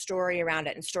create a story around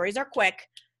it. And stories are quick.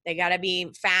 They got to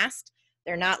be fast.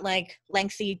 They're not like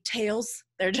lengthy tales.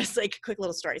 They're just like quick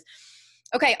little stories.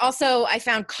 Okay, also I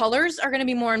found colors are going to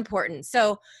be more important.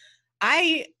 So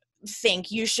I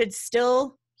think you should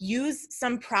still use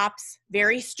some props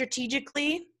very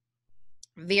strategically,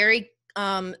 very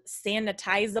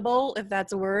sanitizable, if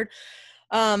that's a word,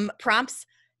 props,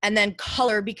 and then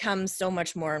color becomes so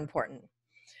much more important.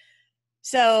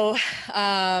 So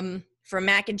for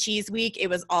Mac and Cheese Week, it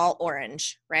was all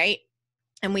orange, right?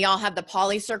 And we all have the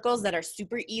poly circles that are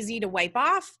super easy to wipe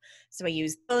off. So I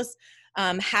used those.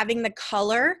 Having the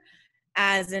color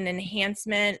as an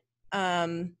enhancement,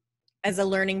 as a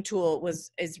learning tool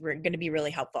is going to be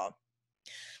really helpful.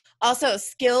 Also,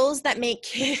 skills that make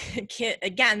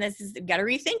again, got to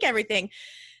rethink everything.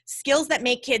 Skills that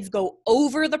make kids go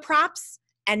over the props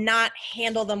and not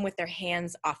handle them with their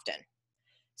hands often.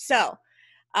 So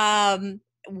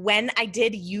when I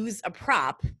did use a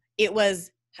prop, it was,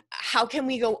 how can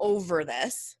we go over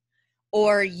this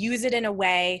or use it in a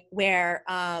way where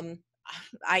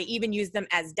I even use them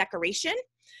as decoration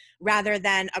rather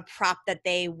than a prop that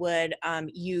they would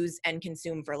use and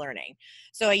consume for learning.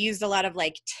 So I used a lot of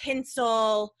like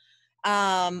tinsel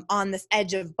on this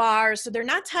edge of bars. So they're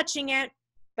not touching it,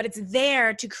 but it's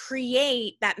there to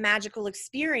create that magical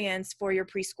experience for your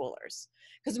preschoolers.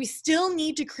 Because we still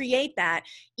need to create that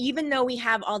even though we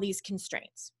have all these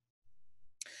constraints.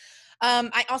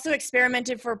 I also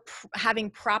experimented for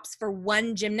having props for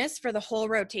one gymnast for the whole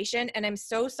rotation, and I'm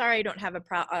so sorry I don't have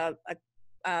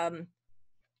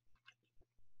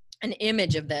an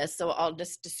image of this, so I'll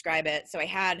just describe it. So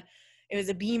it was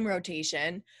a beam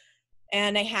rotation,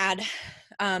 and I had,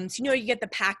 so you get the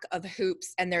pack of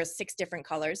hoops, and there's 6 different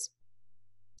colors.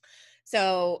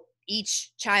 So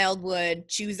each child would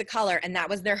choose a color, and that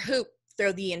was their hoop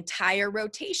through the entire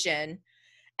rotation,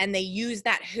 and they used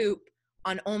that hoop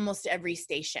on almost every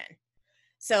station.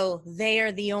 So they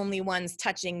are the only ones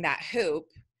touching that hoop.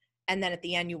 And then at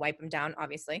the end, you wipe them down,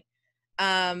 obviously.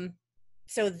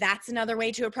 So that's another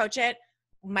way to approach it.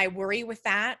 My worry with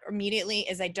that immediately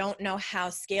is I don't know how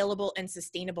scalable and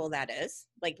sustainable that is,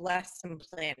 like lesson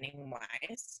planning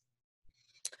wise.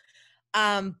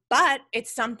 But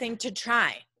it's something to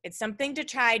try. It's something to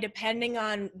try depending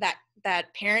on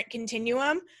that parent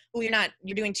continuum. Ooh,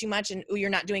 you're doing too much, and ooh, you're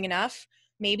not doing enough.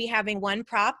 Maybe having one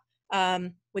prop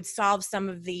would solve some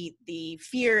of the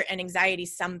fear and anxiety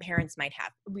some parents might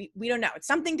have. We don't know. It's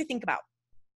something to think about.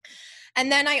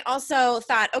 And then I also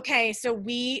thought, okay, so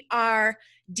we are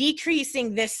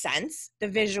decreasing this sense, the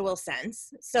visual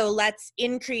sense. So let's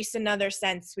increase another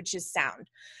sense, which is sound.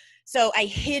 So I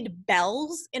hid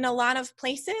bells in a lot of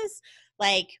places.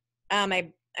 Like, I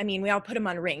mean, we all put them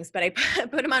on rings, but I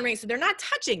put them on rings so they're not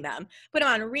touching them. Put them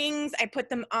on rings. I put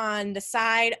them on the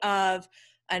side of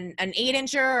an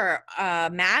 8-incher or a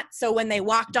mat. So when they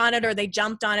walked on it or they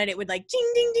jumped on it, it would like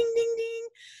ding, ding, ding, ding, ding.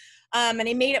 And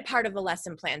I made it part of the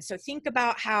lesson plan. So think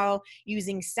about how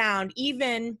using sound,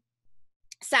 even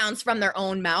sounds from their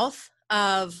own mouth,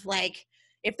 of like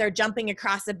if they're jumping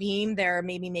across a beam, they're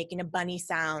maybe making a bunny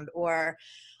sound. Or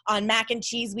on Mac and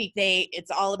Cheese Week,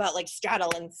 it's all about like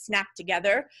straddle and snap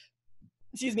together.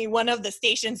 Excuse me, one of the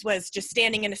stations was just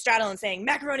standing in a straddle and saying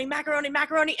macaroni, macaroni,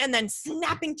 macaroni, and then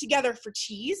snapping together for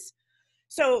cheese.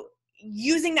 So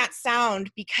using that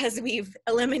sound, because we've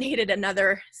eliminated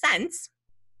another sense,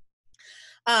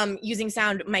 using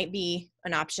sound might be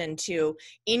an option to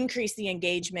increase the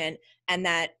engagement and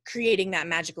that creating that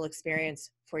magical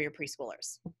experience for your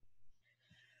preschoolers.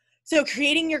 So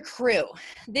creating your crew.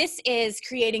 This is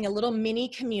creating a little mini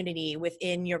community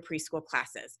within your preschool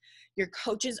classes. Your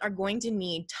coaches are going to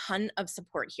need a ton of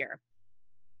support here.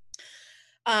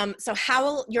 So how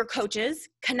will your coaches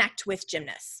connect with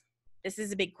gymnasts? This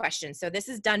is a big question. So this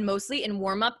is done mostly in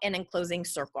warm-up and in closing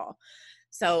circle.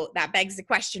 So that begs the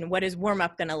question, what is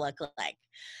warm-up gonna look like?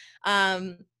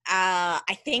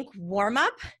 I think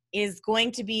warm-up is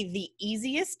going to be the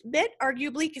easiest bit,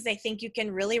 arguably, because I think you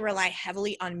can really rely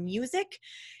heavily on music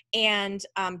and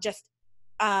just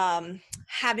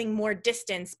having more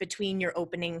distance between your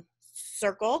opening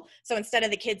circle. So instead of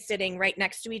the kids sitting right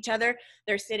next to each other,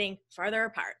 they're sitting farther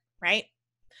apart, right?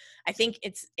 I think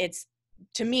it's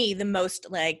to me the most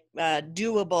like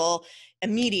doable,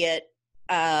 immediate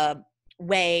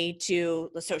way to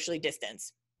socially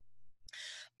distance.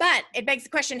 But it begs the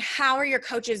question, how are your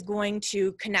coaches going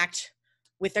to connect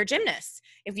with their gymnasts?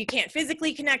 If you can't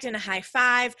physically connect in a high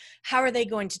five, how are they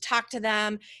going to talk to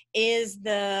them? Is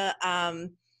the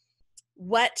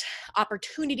what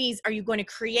opportunities are you going to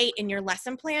create in your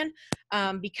lesson plan?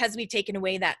 Because we've taken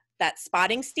away that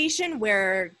spotting station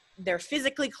where they're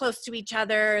physically close to each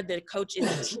other, the coach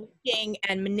is teaching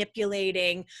and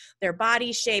manipulating their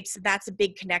body shapes. That's a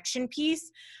big connection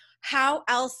piece. How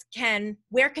else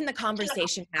where can the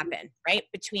conversation happen, right,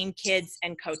 between kids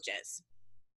and coaches?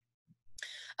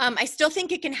 I still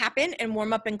think it can happen in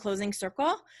warm-up and closing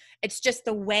circle. It's just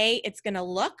the way it's gonna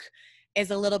look is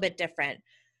a little bit different.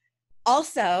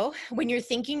 Also, when you're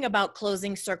thinking about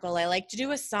closing circle, I like to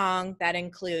do a song that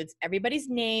includes everybody's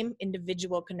name,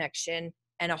 individual connection,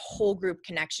 and a whole group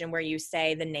connection where you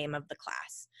say the name of the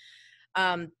class.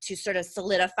 To sort of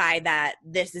solidify that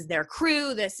this is their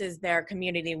crew, this is their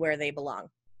community where they belong.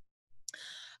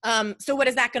 So what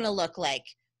is that gonna look like?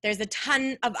 There's a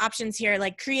ton of options here,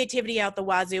 like creativity out the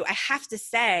wazoo. I have to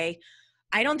say,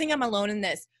 I don't think I'm alone in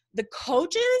this. The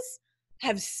coaches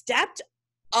have stepped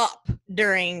up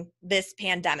during this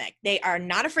pandemic. They are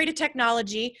not afraid of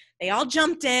technology. They all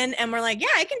jumped in and were like, yeah,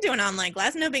 I can do an online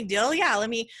class, no big deal. Yeah, let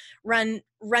me run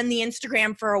the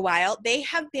Instagram for a while. They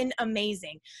have been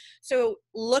amazing. So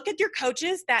look at your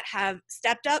coaches that have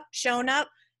stepped up, shown up,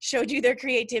 showed you their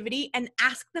creativity, and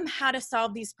ask them how to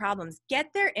solve these problems. Get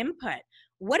their input.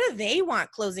 What do they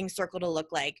want closing circle to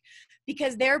look like?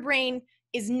 Because their brain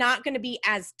is not going to be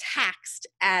as taxed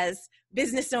as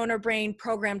business owner brain,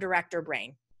 program director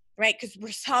brain, right? Because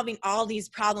we're solving all these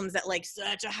problems at like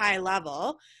such a high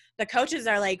level. The coaches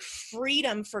are like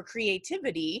freedom for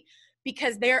creativity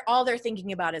because all they're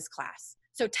thinking about is class.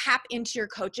 So tap into your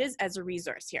coaches as a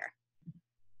resource here.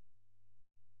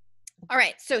 All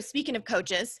right, so speaking of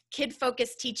coaches,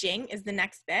 kid-focused teaching is the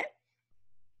next bit.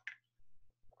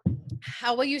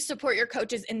 How will you support your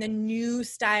coaches in the new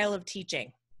style of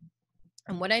teaching?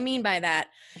 And what I mean by that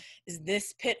is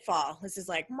this pitfall. This is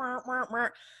like,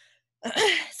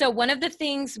 so one of the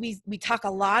things we talk a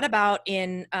lot about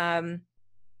in the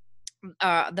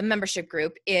membership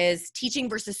group is teaching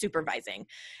versus supervising.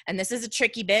 And this is a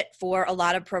tricky bit for a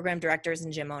lot of program directors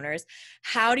and gym owners.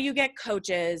 How do you get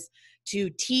coaches to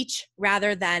teach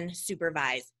rather than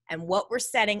supervise? And what we're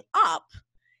setting up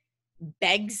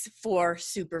begs for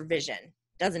supervision,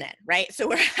 doesn't it? Right? So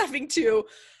we're having to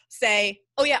say,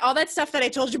 oh yeah, all that stuff that I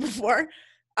told you before,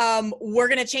 we're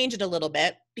going to change it a little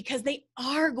bit because they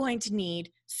are going to need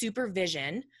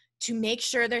supervision to make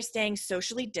sure they're staying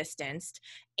socially distanced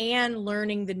and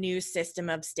learning the new system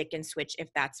of stick and switch if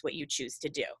that's what you choose to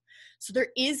do. So there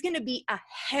is going to be a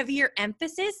heavier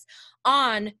emphasis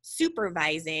on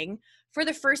supervising for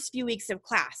the first few weeks of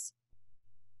class.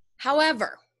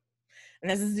 However, and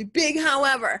this is a big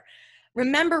however,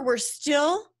 remember we're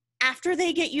still, after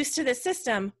they get used to the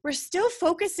system, we're still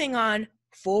focusing on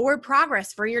forward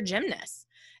progress for your gymnasts.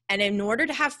 And in order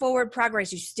to have forward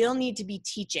progress, you still need to be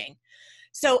teaching.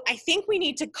 So I think we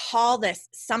need to call this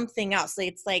something else.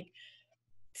 It's like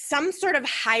some sort of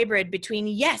hybrid between,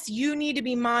 yes, you need to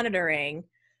be monitoring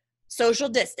social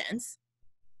distance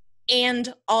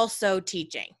and also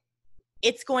teaching.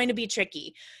 It's going to be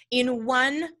tricky. In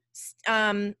one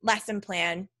lesson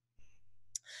plan,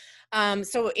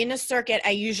 so in a circuit,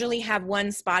 I usually have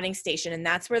one spotting station, and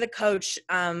that's where the coach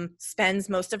spends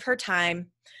most of her time.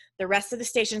 The rest of the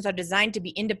stations are designed to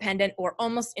be independent or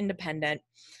almost independent.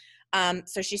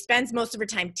 So she spends most of her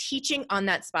time teaching on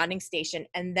that spotting station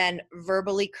and then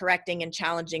verbally correcting and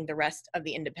challenging the rest of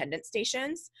the independent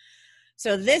stations.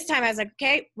 So this time I was like,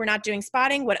 okay, we're not doing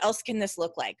spotting. What else can this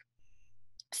look like?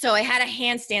 So I had a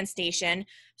handstand station,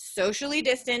 socially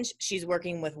distanced. She's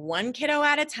working with one kiddo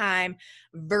at a time,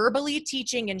 verbally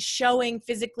teaching and showing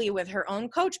physically with her own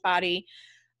coach body,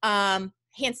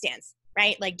 handstands,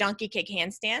 right? Like donkey kick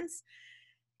handstands.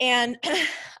 And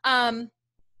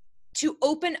to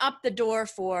open up the door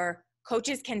for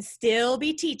coaches can still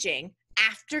be teaching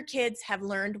after kids have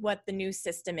learned what the new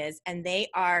system is, and they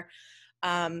are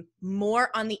more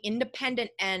on the independent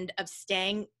end of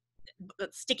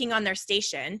sticking on their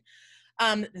station,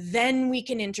 then we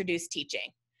can introduce teaching.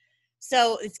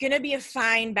 So it's going to be a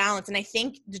fine balance. And I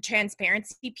think the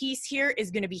transparency piece here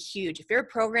is going to be huge. If you're a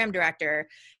program director,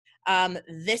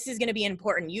 this is going to be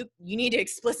important. You need to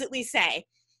explicitly say,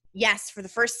 yes, for the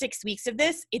first 6 weeks of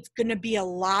this, it's going to be a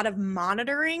lot of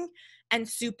monitoring and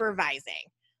supervising.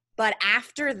 But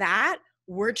after that,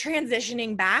 we're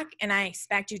transitioning back and I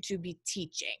expect you to be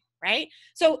teaching, right?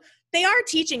 So they are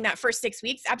teaching that first 6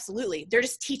 weeks, absolutely. They're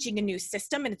just teaching a new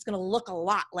system and it's going to look a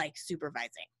lot like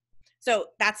supervising. So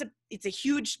it's a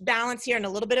huge balance here and a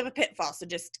little bit of a pitfall. So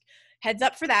just heads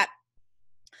up for that.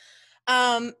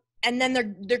 And then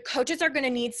their coaches are going to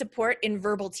need support in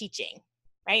verbal teaching,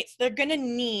 right? So they're going to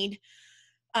need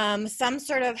some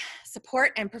sort of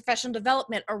support and professional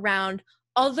development around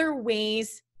other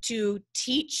ways to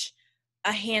teach a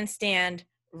handstand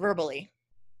verbally,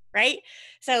 right?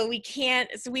 So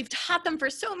we've taught them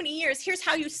for so many years. Here's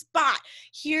how you spot.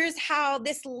 Here's how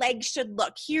this leg should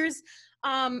look. Here's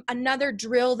another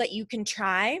drill that you can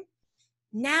try.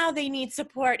 Now they need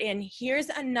support in, here's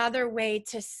another way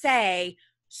to say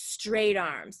straight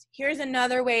arms. Here's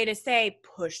another way to say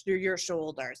push through your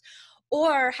shoulders.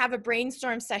 Or have a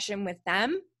brainstorm session with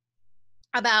them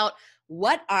about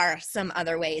what are some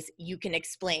other ways you can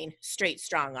explain straight,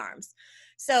 strong arms.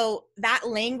 So that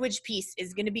language piece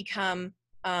is going to become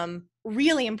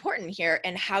really important here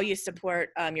and how you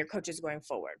support your coaches going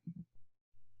forward.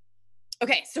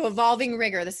 Okay, so evolving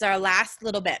rigor. This is our last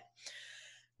little bit.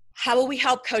 How will we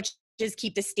help coaches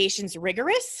keep the stations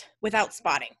rigorous without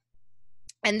spotting?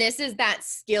 And this is that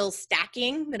skill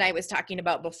stacking that I was talking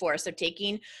about before. So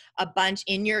taking a bunch,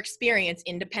 in your experience,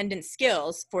 independent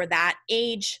skills for that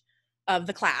age of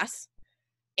the class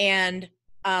and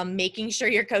making sure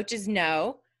your coaches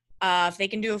know if they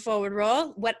can do a forward roll,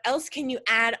 what else can you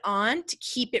add on to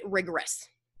keep it rigorous,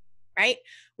 right?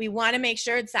 We want to make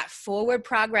sure it's that forward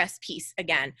progress piece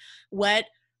again. What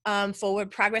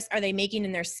forward progress are they making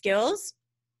in their skills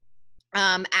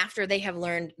after they have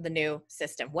learned the new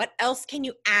system? What else can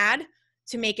you add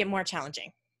to make it more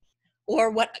challenging?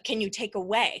 Or what can you take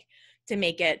away to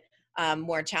make it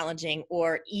more challenging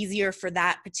or easier for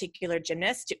that particular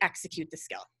gymnast to execute the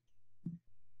skill?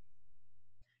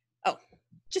 Oh,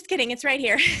 just kidding, it's right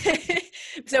here.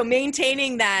 So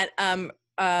maintaining that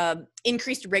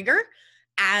increased rigor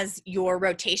as your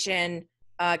rotation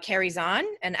carries on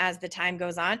and as the time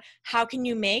goes on, how can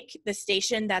you make the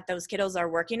station that those kiddos are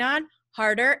working on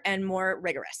harder and more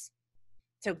rigorous?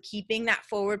 So keeping that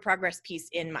forward progress piece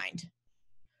in mind.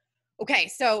 Okay,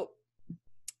 so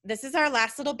this is our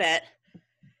last little bit.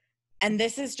 And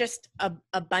this is just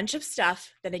a bunch of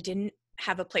stuff that I didn't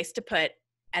have a place to put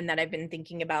and that I've been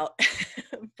thinking about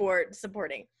for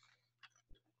supporting.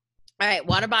 All right,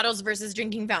 water bottles versus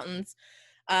drinking fountains.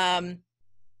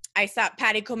 I saw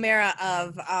Patty Comera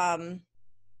of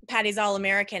Patty's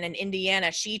All-American in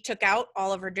Indiana. She took out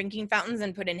all of her drinking fountains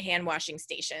and put in hand washing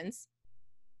stations.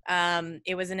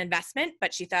 It was an investment,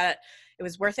 but she thought it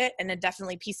was worth it, and a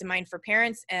definitely peace of mind for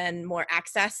parents and more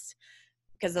access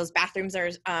because those bathrooms are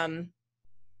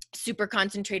super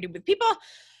concentrated with people.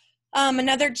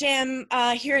 Another gym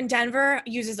here in Denver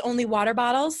uses only water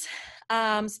bottles,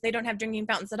 so they don't have drinking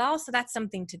fountains at all, so that's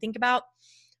something to think about.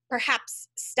 Perhaps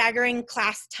staggering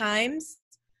class times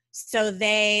so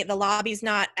the lobby's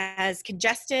not as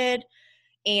congested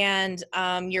and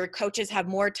your coaches have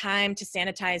more time to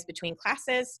sanitize between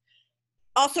classes.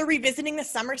 Also revisiting the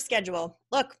summer schedule.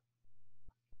 Look,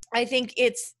 I think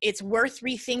it's worth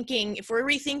rethinking. If we're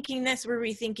rethinking this, we're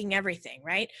rethinking everything,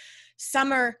 right?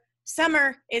 Summer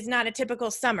is not a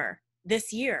typical summer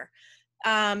this year.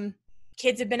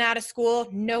 Kids have been out of school.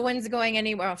 No one's going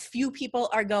anywhere. A few people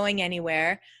are going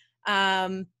anywhere.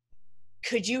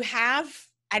 Could you have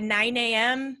a 9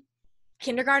 a.m.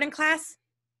 kindergarten class?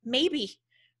 Maybe,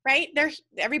 right?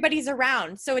 Everybody's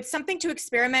around. So it's something to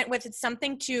experiment with. It's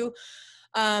something to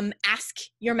ask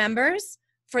your members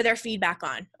for their feedback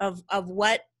on of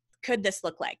what could this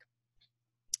look like.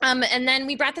 And then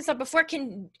we brought this up before,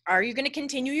 are you going to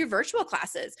continue your virtual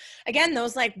classes? Again,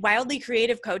 those like wildly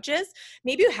creative coaches,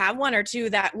 maybe you have one or two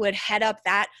that would head up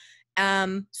that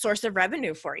source of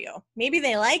revenue for you. Maybe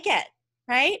they like it,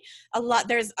 right?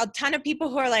 There's a ton of people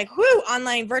who are like, whoo,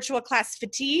 online virtual class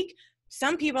fatigue.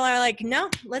 Some people are like, no,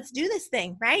 let's do this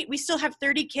thing, right? We still have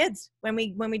 30 kids when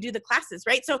we do the classes,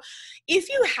 right? So if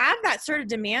you have that sort of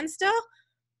demand still,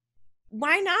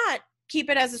 why not keep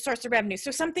it as a source of revenue?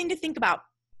 So something to think about.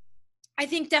 I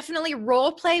think definitely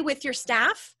role play with your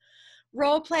staff.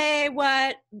 Role play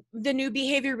what the new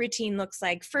behavior routine looks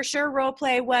like. For sure, role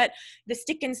play what the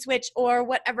stick and switch or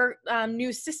whatever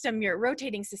new system, your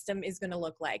rotating system is going to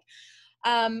look like.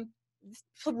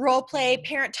 Role play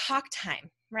parent talk time,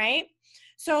 right?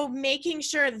 So making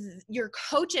sure your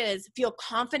coaches feel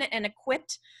confident and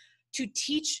equipped to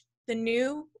teach the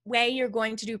new way you're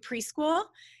going to do preschool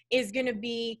is going to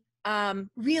be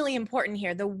really important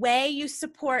here. The way you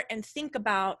support and think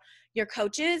about your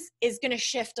coaches is going to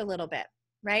shift a little bit,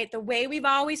 right? The way we've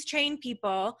always trained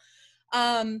people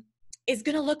is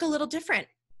going to look a little different.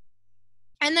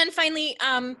 And then finally,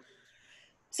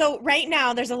 so right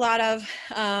now there's a lot of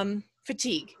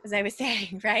fatigue, as I was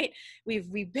saying, right?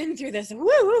 We've been through this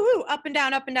up and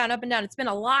down, up and down, up and down. It's been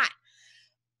a lot.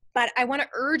 But I want to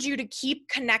urge you to keep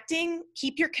connecting,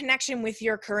 keep your connection with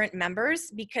your current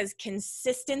members, because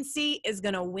consistency is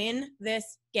going to win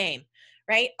this game,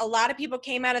 right? A lot of people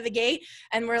came out of the gate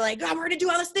and were like, oh, we're going to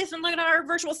do all this and look at our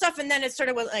virtual stuff. And then it sort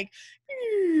of was like,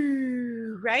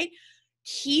 right?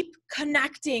 Keep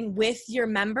connecting with your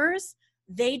members.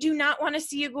 They do not want to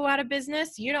see you go out of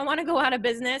business. You don't want to go out of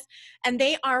business. And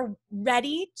they are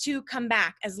ready to come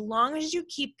back as long as you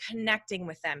keep connecting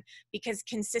with them, because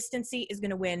consistency is going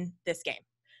to win this game,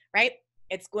 right?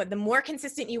 It's good. The more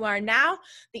consistent you are now,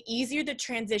 the easier the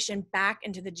transition back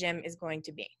into the gym is going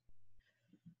to be.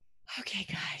 Okay,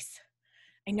 guys.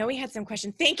 I know we had some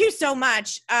questions. Thank you so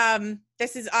much.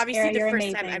 This is obviously the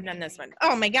first time I've done this one.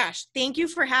 Oh my gosh. Thank you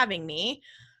for having me.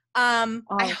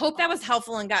 I hope that was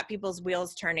helpful and got people's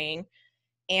wheels turning.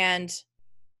 And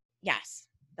yes,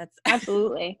 that's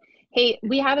absolutely. Hey,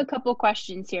 we have a couple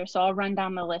questions here, so I'll run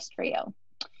down the list for you.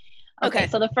 Okay,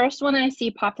 so the first one I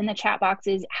see popped in the chat box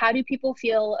is, how do people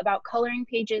feel about coloring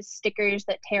pages, stickers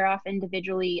that tear off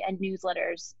individually, and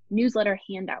newsletter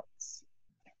handouts?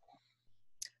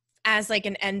 As like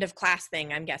an end of class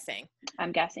thing, I'm guessing.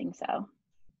 I'm guessing so.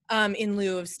 In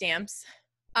lieu of stamps.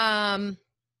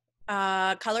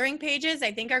 Coloring pages,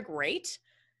 I think, are great.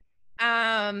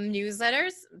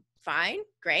 Newsletters, fine,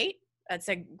 great. That's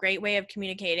a great way of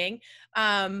communicating.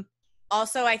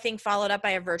 Also, I think followed up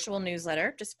by a virtual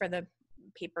newsletter just for the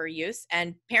paper use.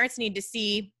 And parents need to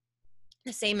see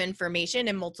the same information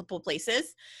in multiple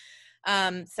places.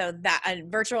 So that a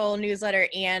virtual newsletter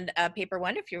and a paper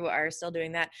one, if you are still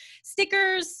doing that.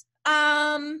 Stickers,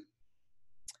 I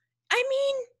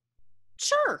mean,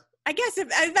 sure. I guess if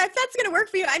that's going to work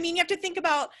for you, I mean, you have to think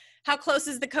about how close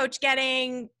is the coach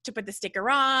getting to put the sticker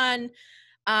on,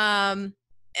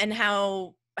 and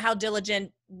how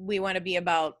diligent we want to be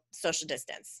about social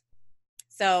distance.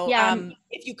 So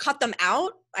if you cut them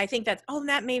out, I think that's,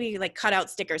 that maybe like cut out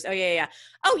stickers. Oh yeah.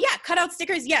 Oh yeah. Cut out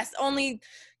stickers. Yes. Only,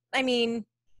 I mean,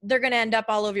 they're going to end up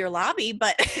all over your lobby,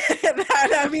 but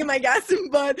that would be my guess.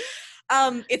 But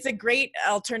it's a great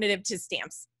alternative to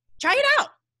stamps. Try it out.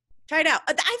 I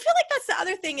feel like that's the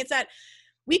other thing, is that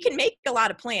we can make a lot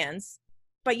of plans,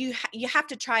 but you have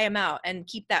to try them out and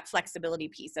keep that flexibility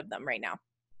piece of them right now.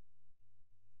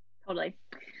 Totally.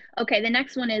 Okay, the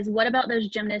next one is, what about those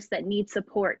gymnasts that need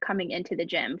support coming into the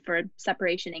gym for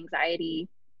separation anxiety?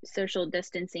 Social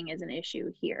distancing is an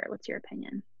issue here. What's your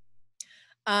opinion?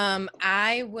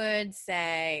 I would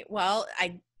say, well,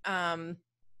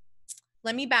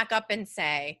 let me back up and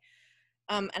say,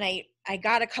 and I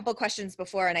got a couple questions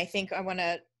before, and I think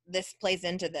this plays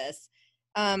into this.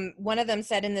 One of them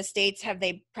said, in the States, have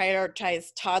they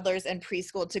prioritized toddlers and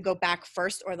preschool to go back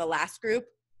first or the last group?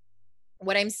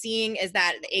 What I'm seeing is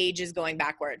that the age is going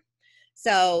backward.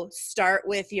 So start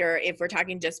with if we're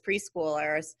talking just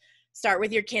preschoolers, start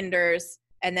with your kinders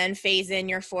and then phase in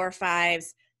your 4 or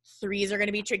 5s. 3s are going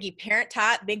to be tricky. Parent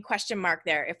taught, big question mark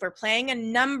there. If we're playing a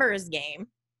numbers game,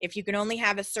 if you can only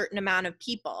have a certain amount of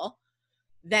people,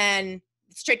 then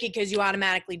it's tricky because you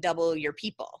automatically double your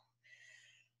people.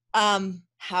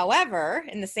 However,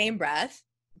 in the same breath,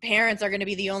 parents are going to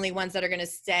be the only ones that are going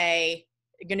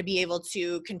to be able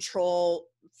to control,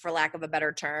 for lack of a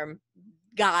better term,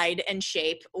 guide and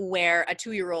shape where a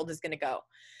 2-year-old is going to go.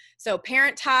 So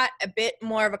parent taught, a bit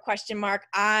more of a question mark.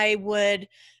 I would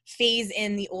phase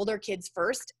in the older kids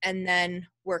first and then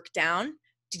work down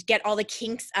to get all the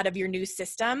kinks out of your new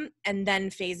system, and then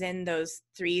phase in those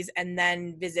 3s and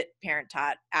then visit parent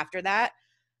taught after that.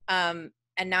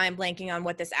 And now I'm blanking on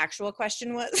what this actual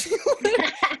question was.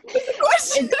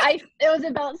 It was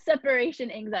about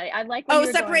separation anxiety. I like when you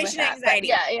were separation going with anxiety.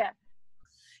 That, yeah.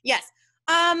 Yes.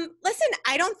 Listen,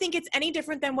 I don't think it's any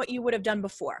different than what you would have done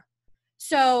before.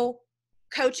 So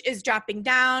coach is dropping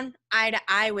down eye to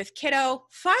eye with kiddo,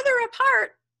 farther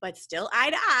apart, but still eye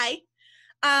to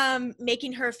eye,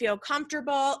 making her feel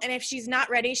comfortable. And if she's not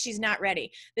ready, she's not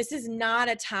ready. This is not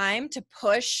a time to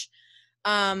push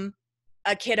a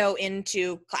kiddo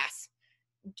into class.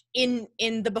 In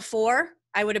the before,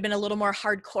 I would have been a little more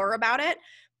hardcore about it,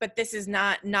 but this is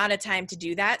not a time to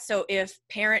do that. So if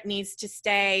parent needs to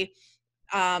stay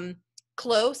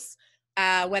close,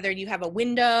 whether you have a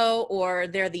window or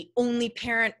they're the only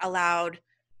parent allowed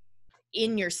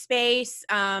in your space,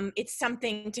 it's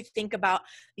something to think about.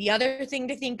 The other thing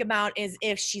to think about is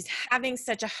if she's having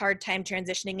such a hard time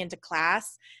transitioning into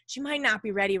class, she might not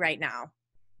be ready right now.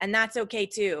 And that's okay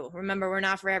too. Remember, we're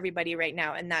not for everybody right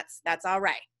now, and that's all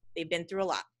right. They've been through a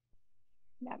lot.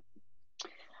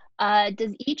 Yeah.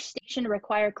 Does each station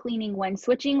require cleaning when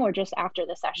switching or just after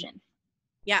the session?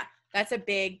 Yeah, that's a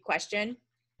big question.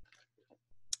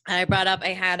 I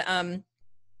had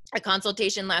a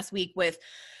consultation last week with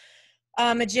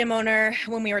a gym owner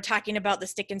when we were talking about the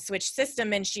stick and switch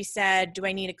system, and she said, do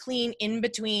I need to clean in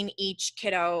between each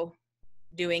kiddo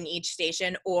doing each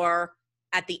station or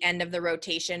at the end of the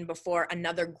rotation before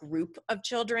another group of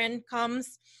children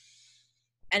comes?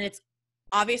 And it's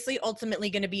obviously ultimately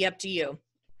going to be up to you.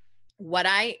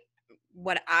 My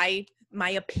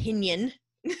opinion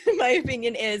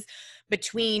is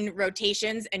between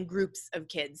rotations and groups of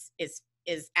kids is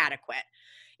adequate.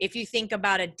 If you think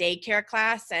about a daycare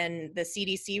class, and the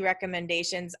CDC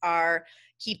recommendations are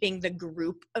keeping the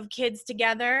group of kids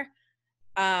together,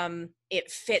 it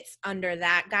fits under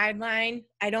that guideline.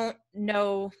 I don't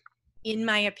know, in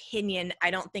my opinion,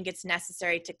 I don't think it's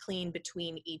necessary to clean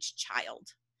between each child.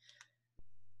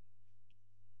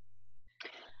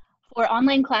 For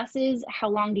online classes, how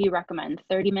long do you recommend?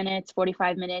 30 minutes,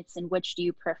 45 minutes, and which do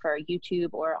you prefer,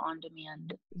 YouTube or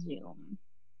on-demand Zoom?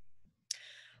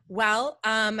 Well,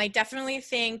 I definitely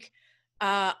think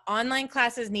online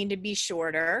classes need to be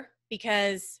shorter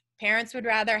because parents would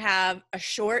rather have a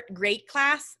short, great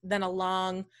class than a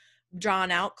long,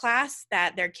 drawn-out class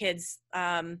that their kids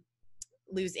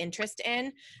lose interest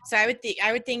in. So I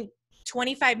would think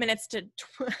 25 minutes to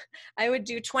I would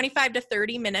do 25 to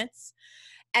 30 minutes.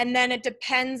 And then it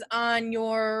depends on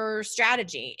your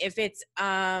strategy. If it's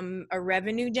a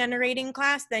revenue generating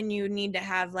class, then you need to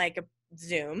have like a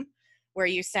Zoom where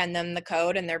you send them the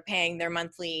code and they're paying their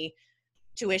monthly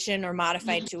tuition or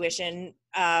modified tuition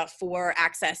for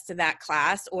access to that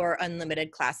class or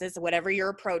unlimited classes, whatever your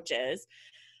approach is.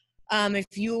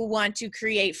 If you want to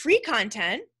create free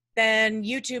content, then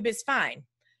YouTube is fine.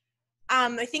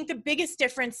 I think the biggest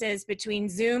difference is between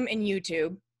Zoom and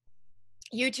YouTube.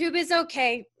 YouTube is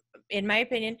okay, in my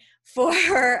opinion, for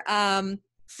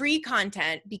free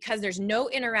content because there's no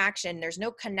interaction, there's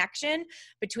no connection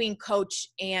between coach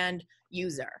and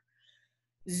user.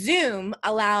 Zoom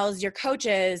allows your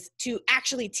coaches to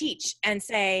actually teach and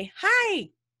say, hi,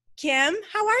 Kim,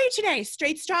 how are you today?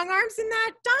 Straight, strong arms in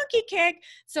that donkey kick.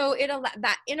 So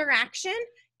that interaction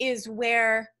is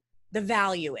where the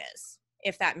value is,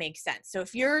 if that makes sense. So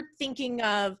if you're thinking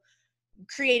of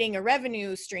creating a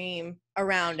revenue stream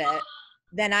around it,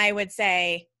 then I would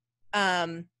say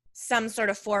some sort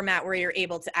of format where you're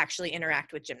able to actually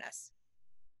interact with gymnasts.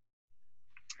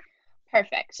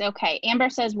 Perfect. Okay. Amber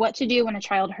says, what to do when a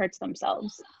child hurts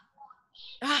themselves?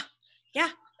 Yeah.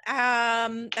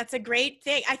 That's a great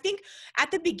thing. I think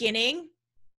at the beginning,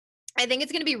 I think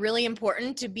it's going to be really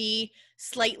important to be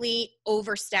slightly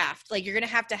overstaffed. Like you're going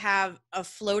to have a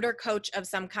floater coach of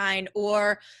some kind,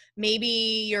 or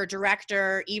maybe your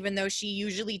director, even though she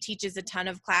usually teaches a ton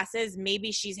of classes,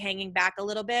 maybe she's hanging back a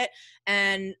little bit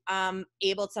and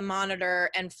able to monitor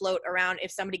and float around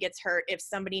if somebody gets hurt, if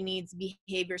somebody needs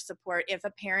behavior support, if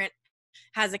a parent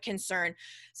has a concern.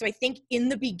 So I think in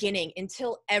the beginning,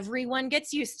 until everyone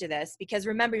gets used to this, because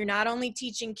remember, you're not only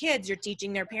teaching kids, you're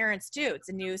teaching their parents too. It's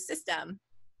a new system.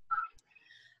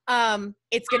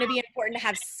 It's going to be important to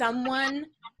have someone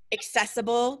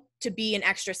accessible to be an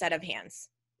extra set of hands.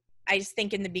 I just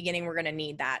think in the beginning, we're going to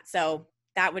need that. So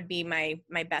that would be my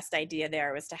best idea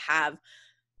there, was to have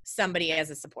somebody as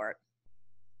a support.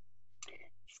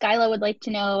 Skyla would like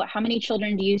to know, how many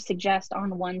children do you suggest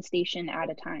on one station at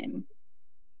a time?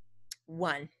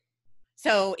 One.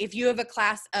 So if you have a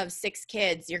class of 6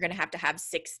 kids, you're going to have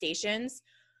 6 stations,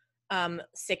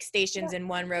 6 stations in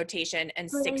one rotation and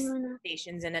 6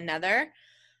 stations in another,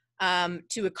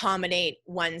 to accommodate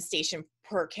one station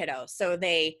per kiddo. So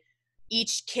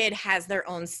each kid has their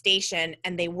own station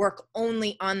and they work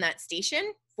only on that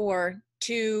station for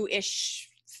 2-ish,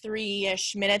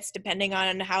 3-ish minutes, depending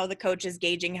on how the coach is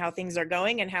gauging how things are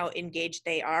going and how engaged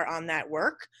they are on that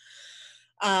work.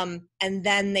 And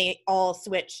then they all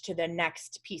switch to the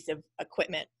next piece of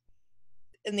equipment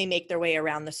and they make their way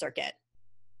around the circuit.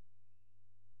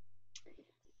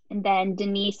 And then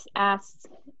Denise asks,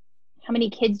 how many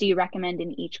kids do you recommend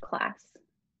in each class?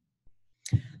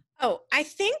 Oh, I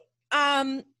think,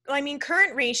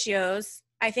 current ratios,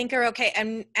 I think are okay.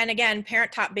 And again,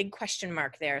 parent taught, big question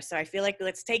mark there. So I feel like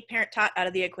let's take parent taught out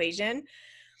of the equation.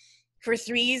 For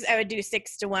 3s, I would do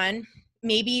 6-1,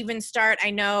 maybe even start.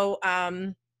 I know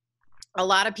a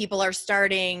lot of people are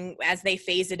starting, as they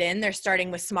phase it in, they're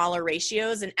starting with smaller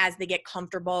ratios. And as they get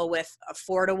comfortable with a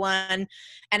 4-1,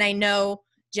 and I know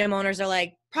gym owners are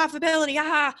like, profitability,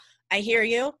 I hear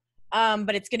you.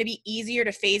 But it's going to be easier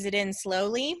to phase it in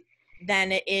slowly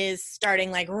than it is starting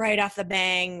like right off the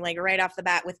bang, like right off the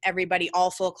bat with everybody,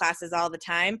 all full classes all the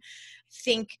time.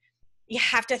 You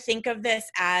have to think of this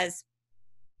as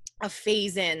a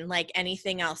phase in, like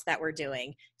anything else that we're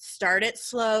doing. Start it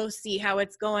slow, see how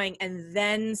it's going, and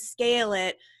then scale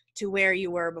it to where you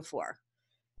were before.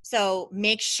 So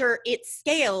make sure it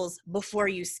scales before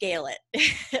you scale it.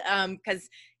 Because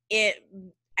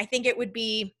I think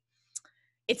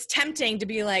it's tempting to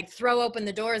be like, throw open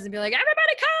the doors and be like,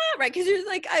 everybody come, right? Because you're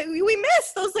like, we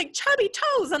miss those like chubby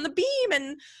toes on the beam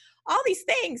and all these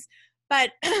things.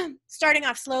 But starting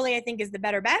off slowly, I think, is the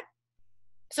better bet.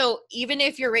 So even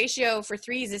if your ratio for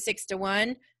 3s is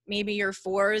 6-1, maybe your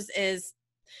 4s is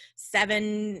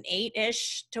 7,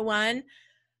 8-ish to 1.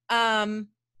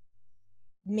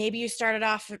 Maybe you started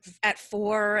off at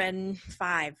 4 and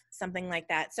 5, something like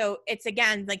that. So it's,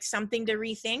 again, like something to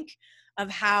rethink of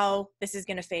how this is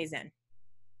going to phase in.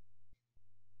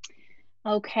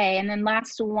 Okay, and then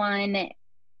last one,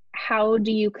 how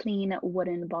do you clean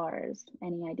wooden bars?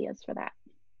 Any ideas for that?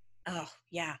 Oh,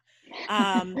 yeah.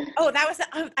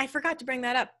 I forgot to bring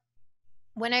that up.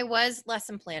 When I was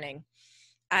lesson planning,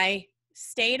 I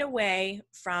stayed away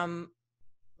from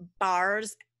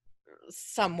bars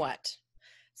somewhat.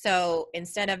 So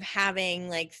instead of having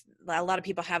like, a lot of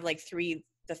people have like 3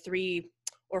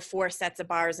 or 4 sets of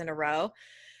bars in a row.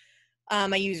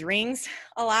 I use rings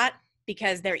a lot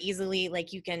because they're easily,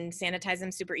 like, you can sanitize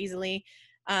them super easily.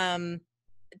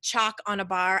 Chalk on a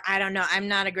bar, I don't know. I'm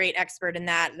not a great expert in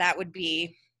that. That would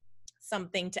be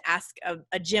something to ask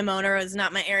a gym owner. Is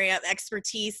not my area of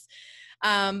expertise.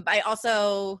 I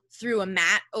also threw a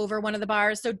mat over one of the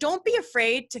bars. So don't be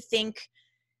afraid to think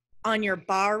on your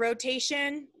bar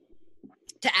rotation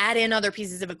to add in other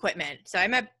pieces of equipment. So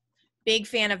I'm a big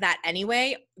fan of that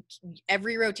anyway.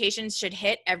 Every rotation should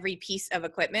hit every piece of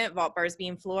equipment, vault, bars,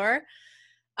 beam, floor.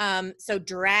 So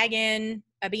drag in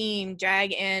a beam,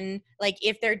 drag in, like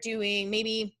if they're doing,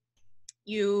 maybe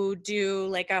you do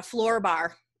like a floor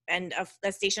bar and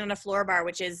a station on a floor bar,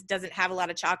 which doesn't have a lot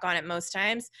of chalk on it most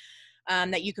times,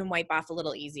 that you can wipe off a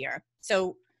little easier.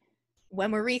 So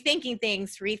when we're rethinking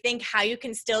things, rethink how you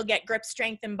can still get grip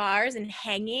strength in bars and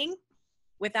hanging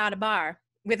without a bar,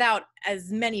 without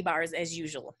as many bars as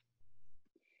usual.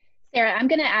 Sarah, I'm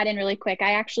going to add in really quick.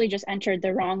 I actually just entered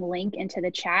the wrong link into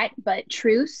the chat, but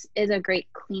Truce is a great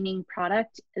cleaning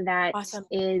product that awesome.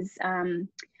 Is, I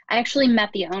actually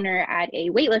met the owner at a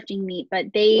weightlifting meet, but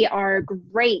they are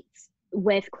great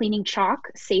with cleaning chalk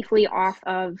safely off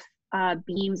of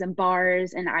beams and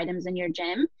bars and items in your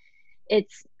gym.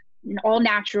 It's all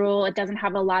natural. It doesn't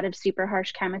have a lot of super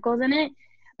harsh chemicals in it.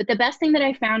 But the best thing that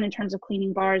I found in terms of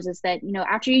cleaning bars is that,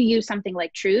 after you use something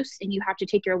like Truce and you have to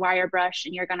take your wire brush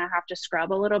and you're going to have to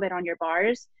scrub a little bit on your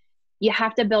bars, you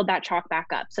have to build that chalk back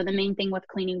up. So the main thing with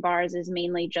cleaning bars is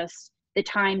mainly just the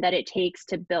time that it takes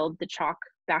to build the chalk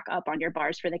back up on your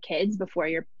bars for the kids before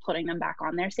you're putting them back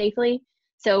on there safely.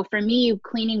 So for me,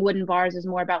 cleaning wooden bars is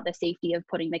more about the safety of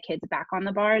putting the kids back on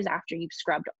the bars after you've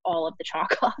scrubbed all of the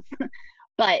chalk off.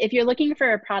 But if you're looking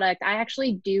for a product, I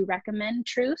actually do recommend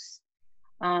Truce.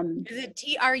 Is it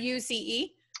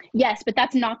TRUCE? Yes, but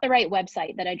that's not the right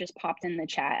website that I just popped in the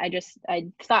chat. I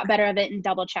thought better of it and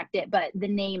double checked it, but the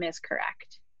name is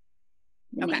correct.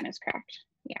 The name is correct.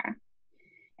 Yeah.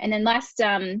 And then last,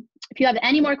 if you have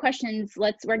any more questions,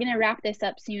 we're going to wrap this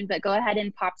up soon, but go ahead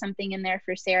and pop something in there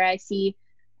for Sarah. I see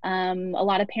a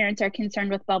lot of parents are concerned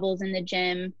with bubbles in the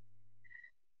gym.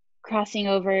 Crossing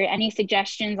over, any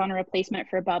suggestions on a replacement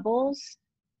for bubbles?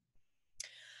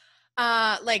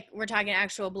 Like we're talking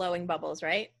actual blowing bubbles,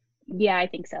 right? Yeah, I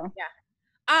think so. Yeah.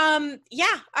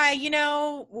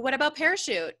 What about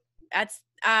parachute? That's,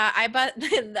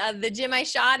 the gym I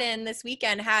shot in this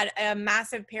weekend had a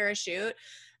massive parachute.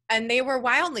 and they were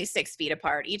wildly 6 feet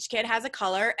apart. Each kid has a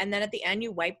color, and then at the end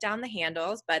you wipe down the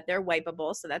handles, but they're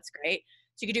wipeable, so that's great.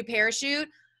 So you could do parachute.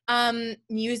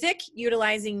 Music,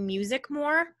 utilizing music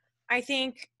more, I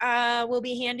think will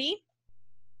be handy,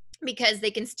 because they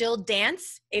can still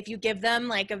dance if you give them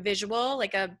like a visual,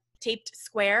 like a taped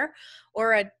square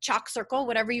or a chalk circle,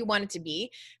 whatever you want it to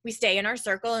be. We stay in our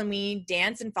circle and we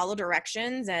dance and follow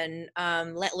directions and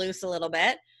let loose a little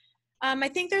bit. I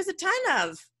think there's a ton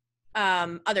of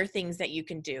other things that you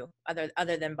can do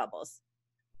other than bubbles.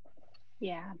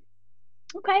 Yeah.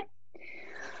 Okay.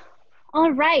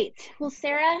 All right. Well,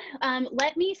 Sarah,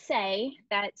 let me say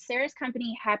that Sarah's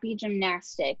company, Happy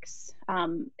Gymnastics,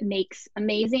 makes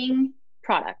amazing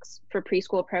products for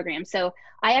preschool programs. So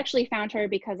I actually found her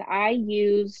because I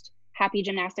used Happy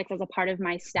Gymnastics as a part of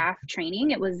my staff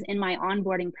training. It was in my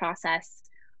onboarding process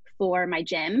for my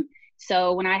gym.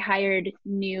 So when I hired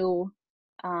new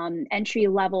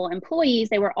entry-level employees,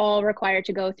 they were all required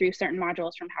to go through certain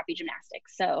modules from Happy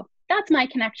Gymnastics. So that's my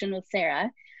connection with Sarah.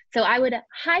 So I would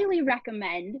highly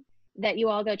recommend that you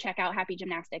all go check out Happy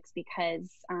Gymnastics, because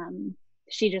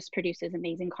she just produces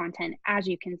amazing content, as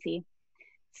you can see.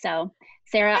 So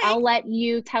Sarah, I'll let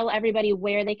you tell everybody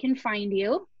where they can find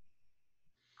you.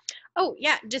 Oh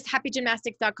yeah, just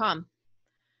happygymnastics.com.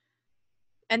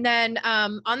 And then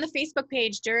on the Facebook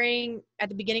page, at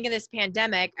the beginning of this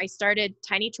pandemic, I started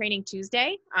Tiny Training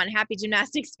Tuesday on Happy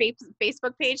Gymnastics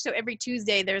Facebook page. So every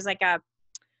Tuesday there's like a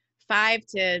 5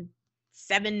 to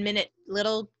 7 minute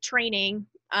little training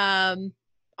on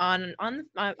a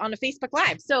Facebook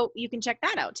Live. So you can check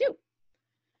that out too.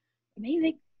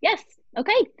 Amazing. Yes.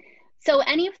 Okay. So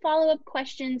any follow-up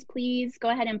questions, please go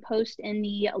ahead and post in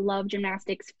the Love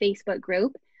Gymnastics Facebook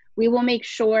group. We will make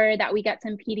sure that we get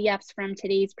some PDFs from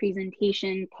today's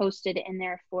presentation posted in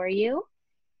there for you.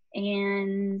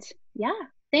 And yeah,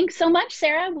 thanks so much,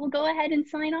 Sarah. We'll go ahead and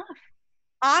sign off.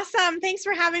 Awesome. Thanks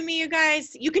for having me, you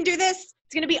guys. You can do this.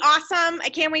 It's going to be awesome. I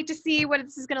can't wait to see what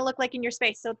this is going to look like in your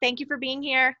space. So thank you for being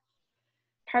here.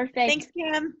 Perfect. Thanks,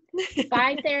 Kim.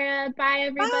 Bye, Sarah. Bye,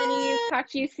 everybody. Bye. Talk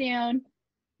to you soon.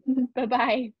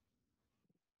 Bye-bye.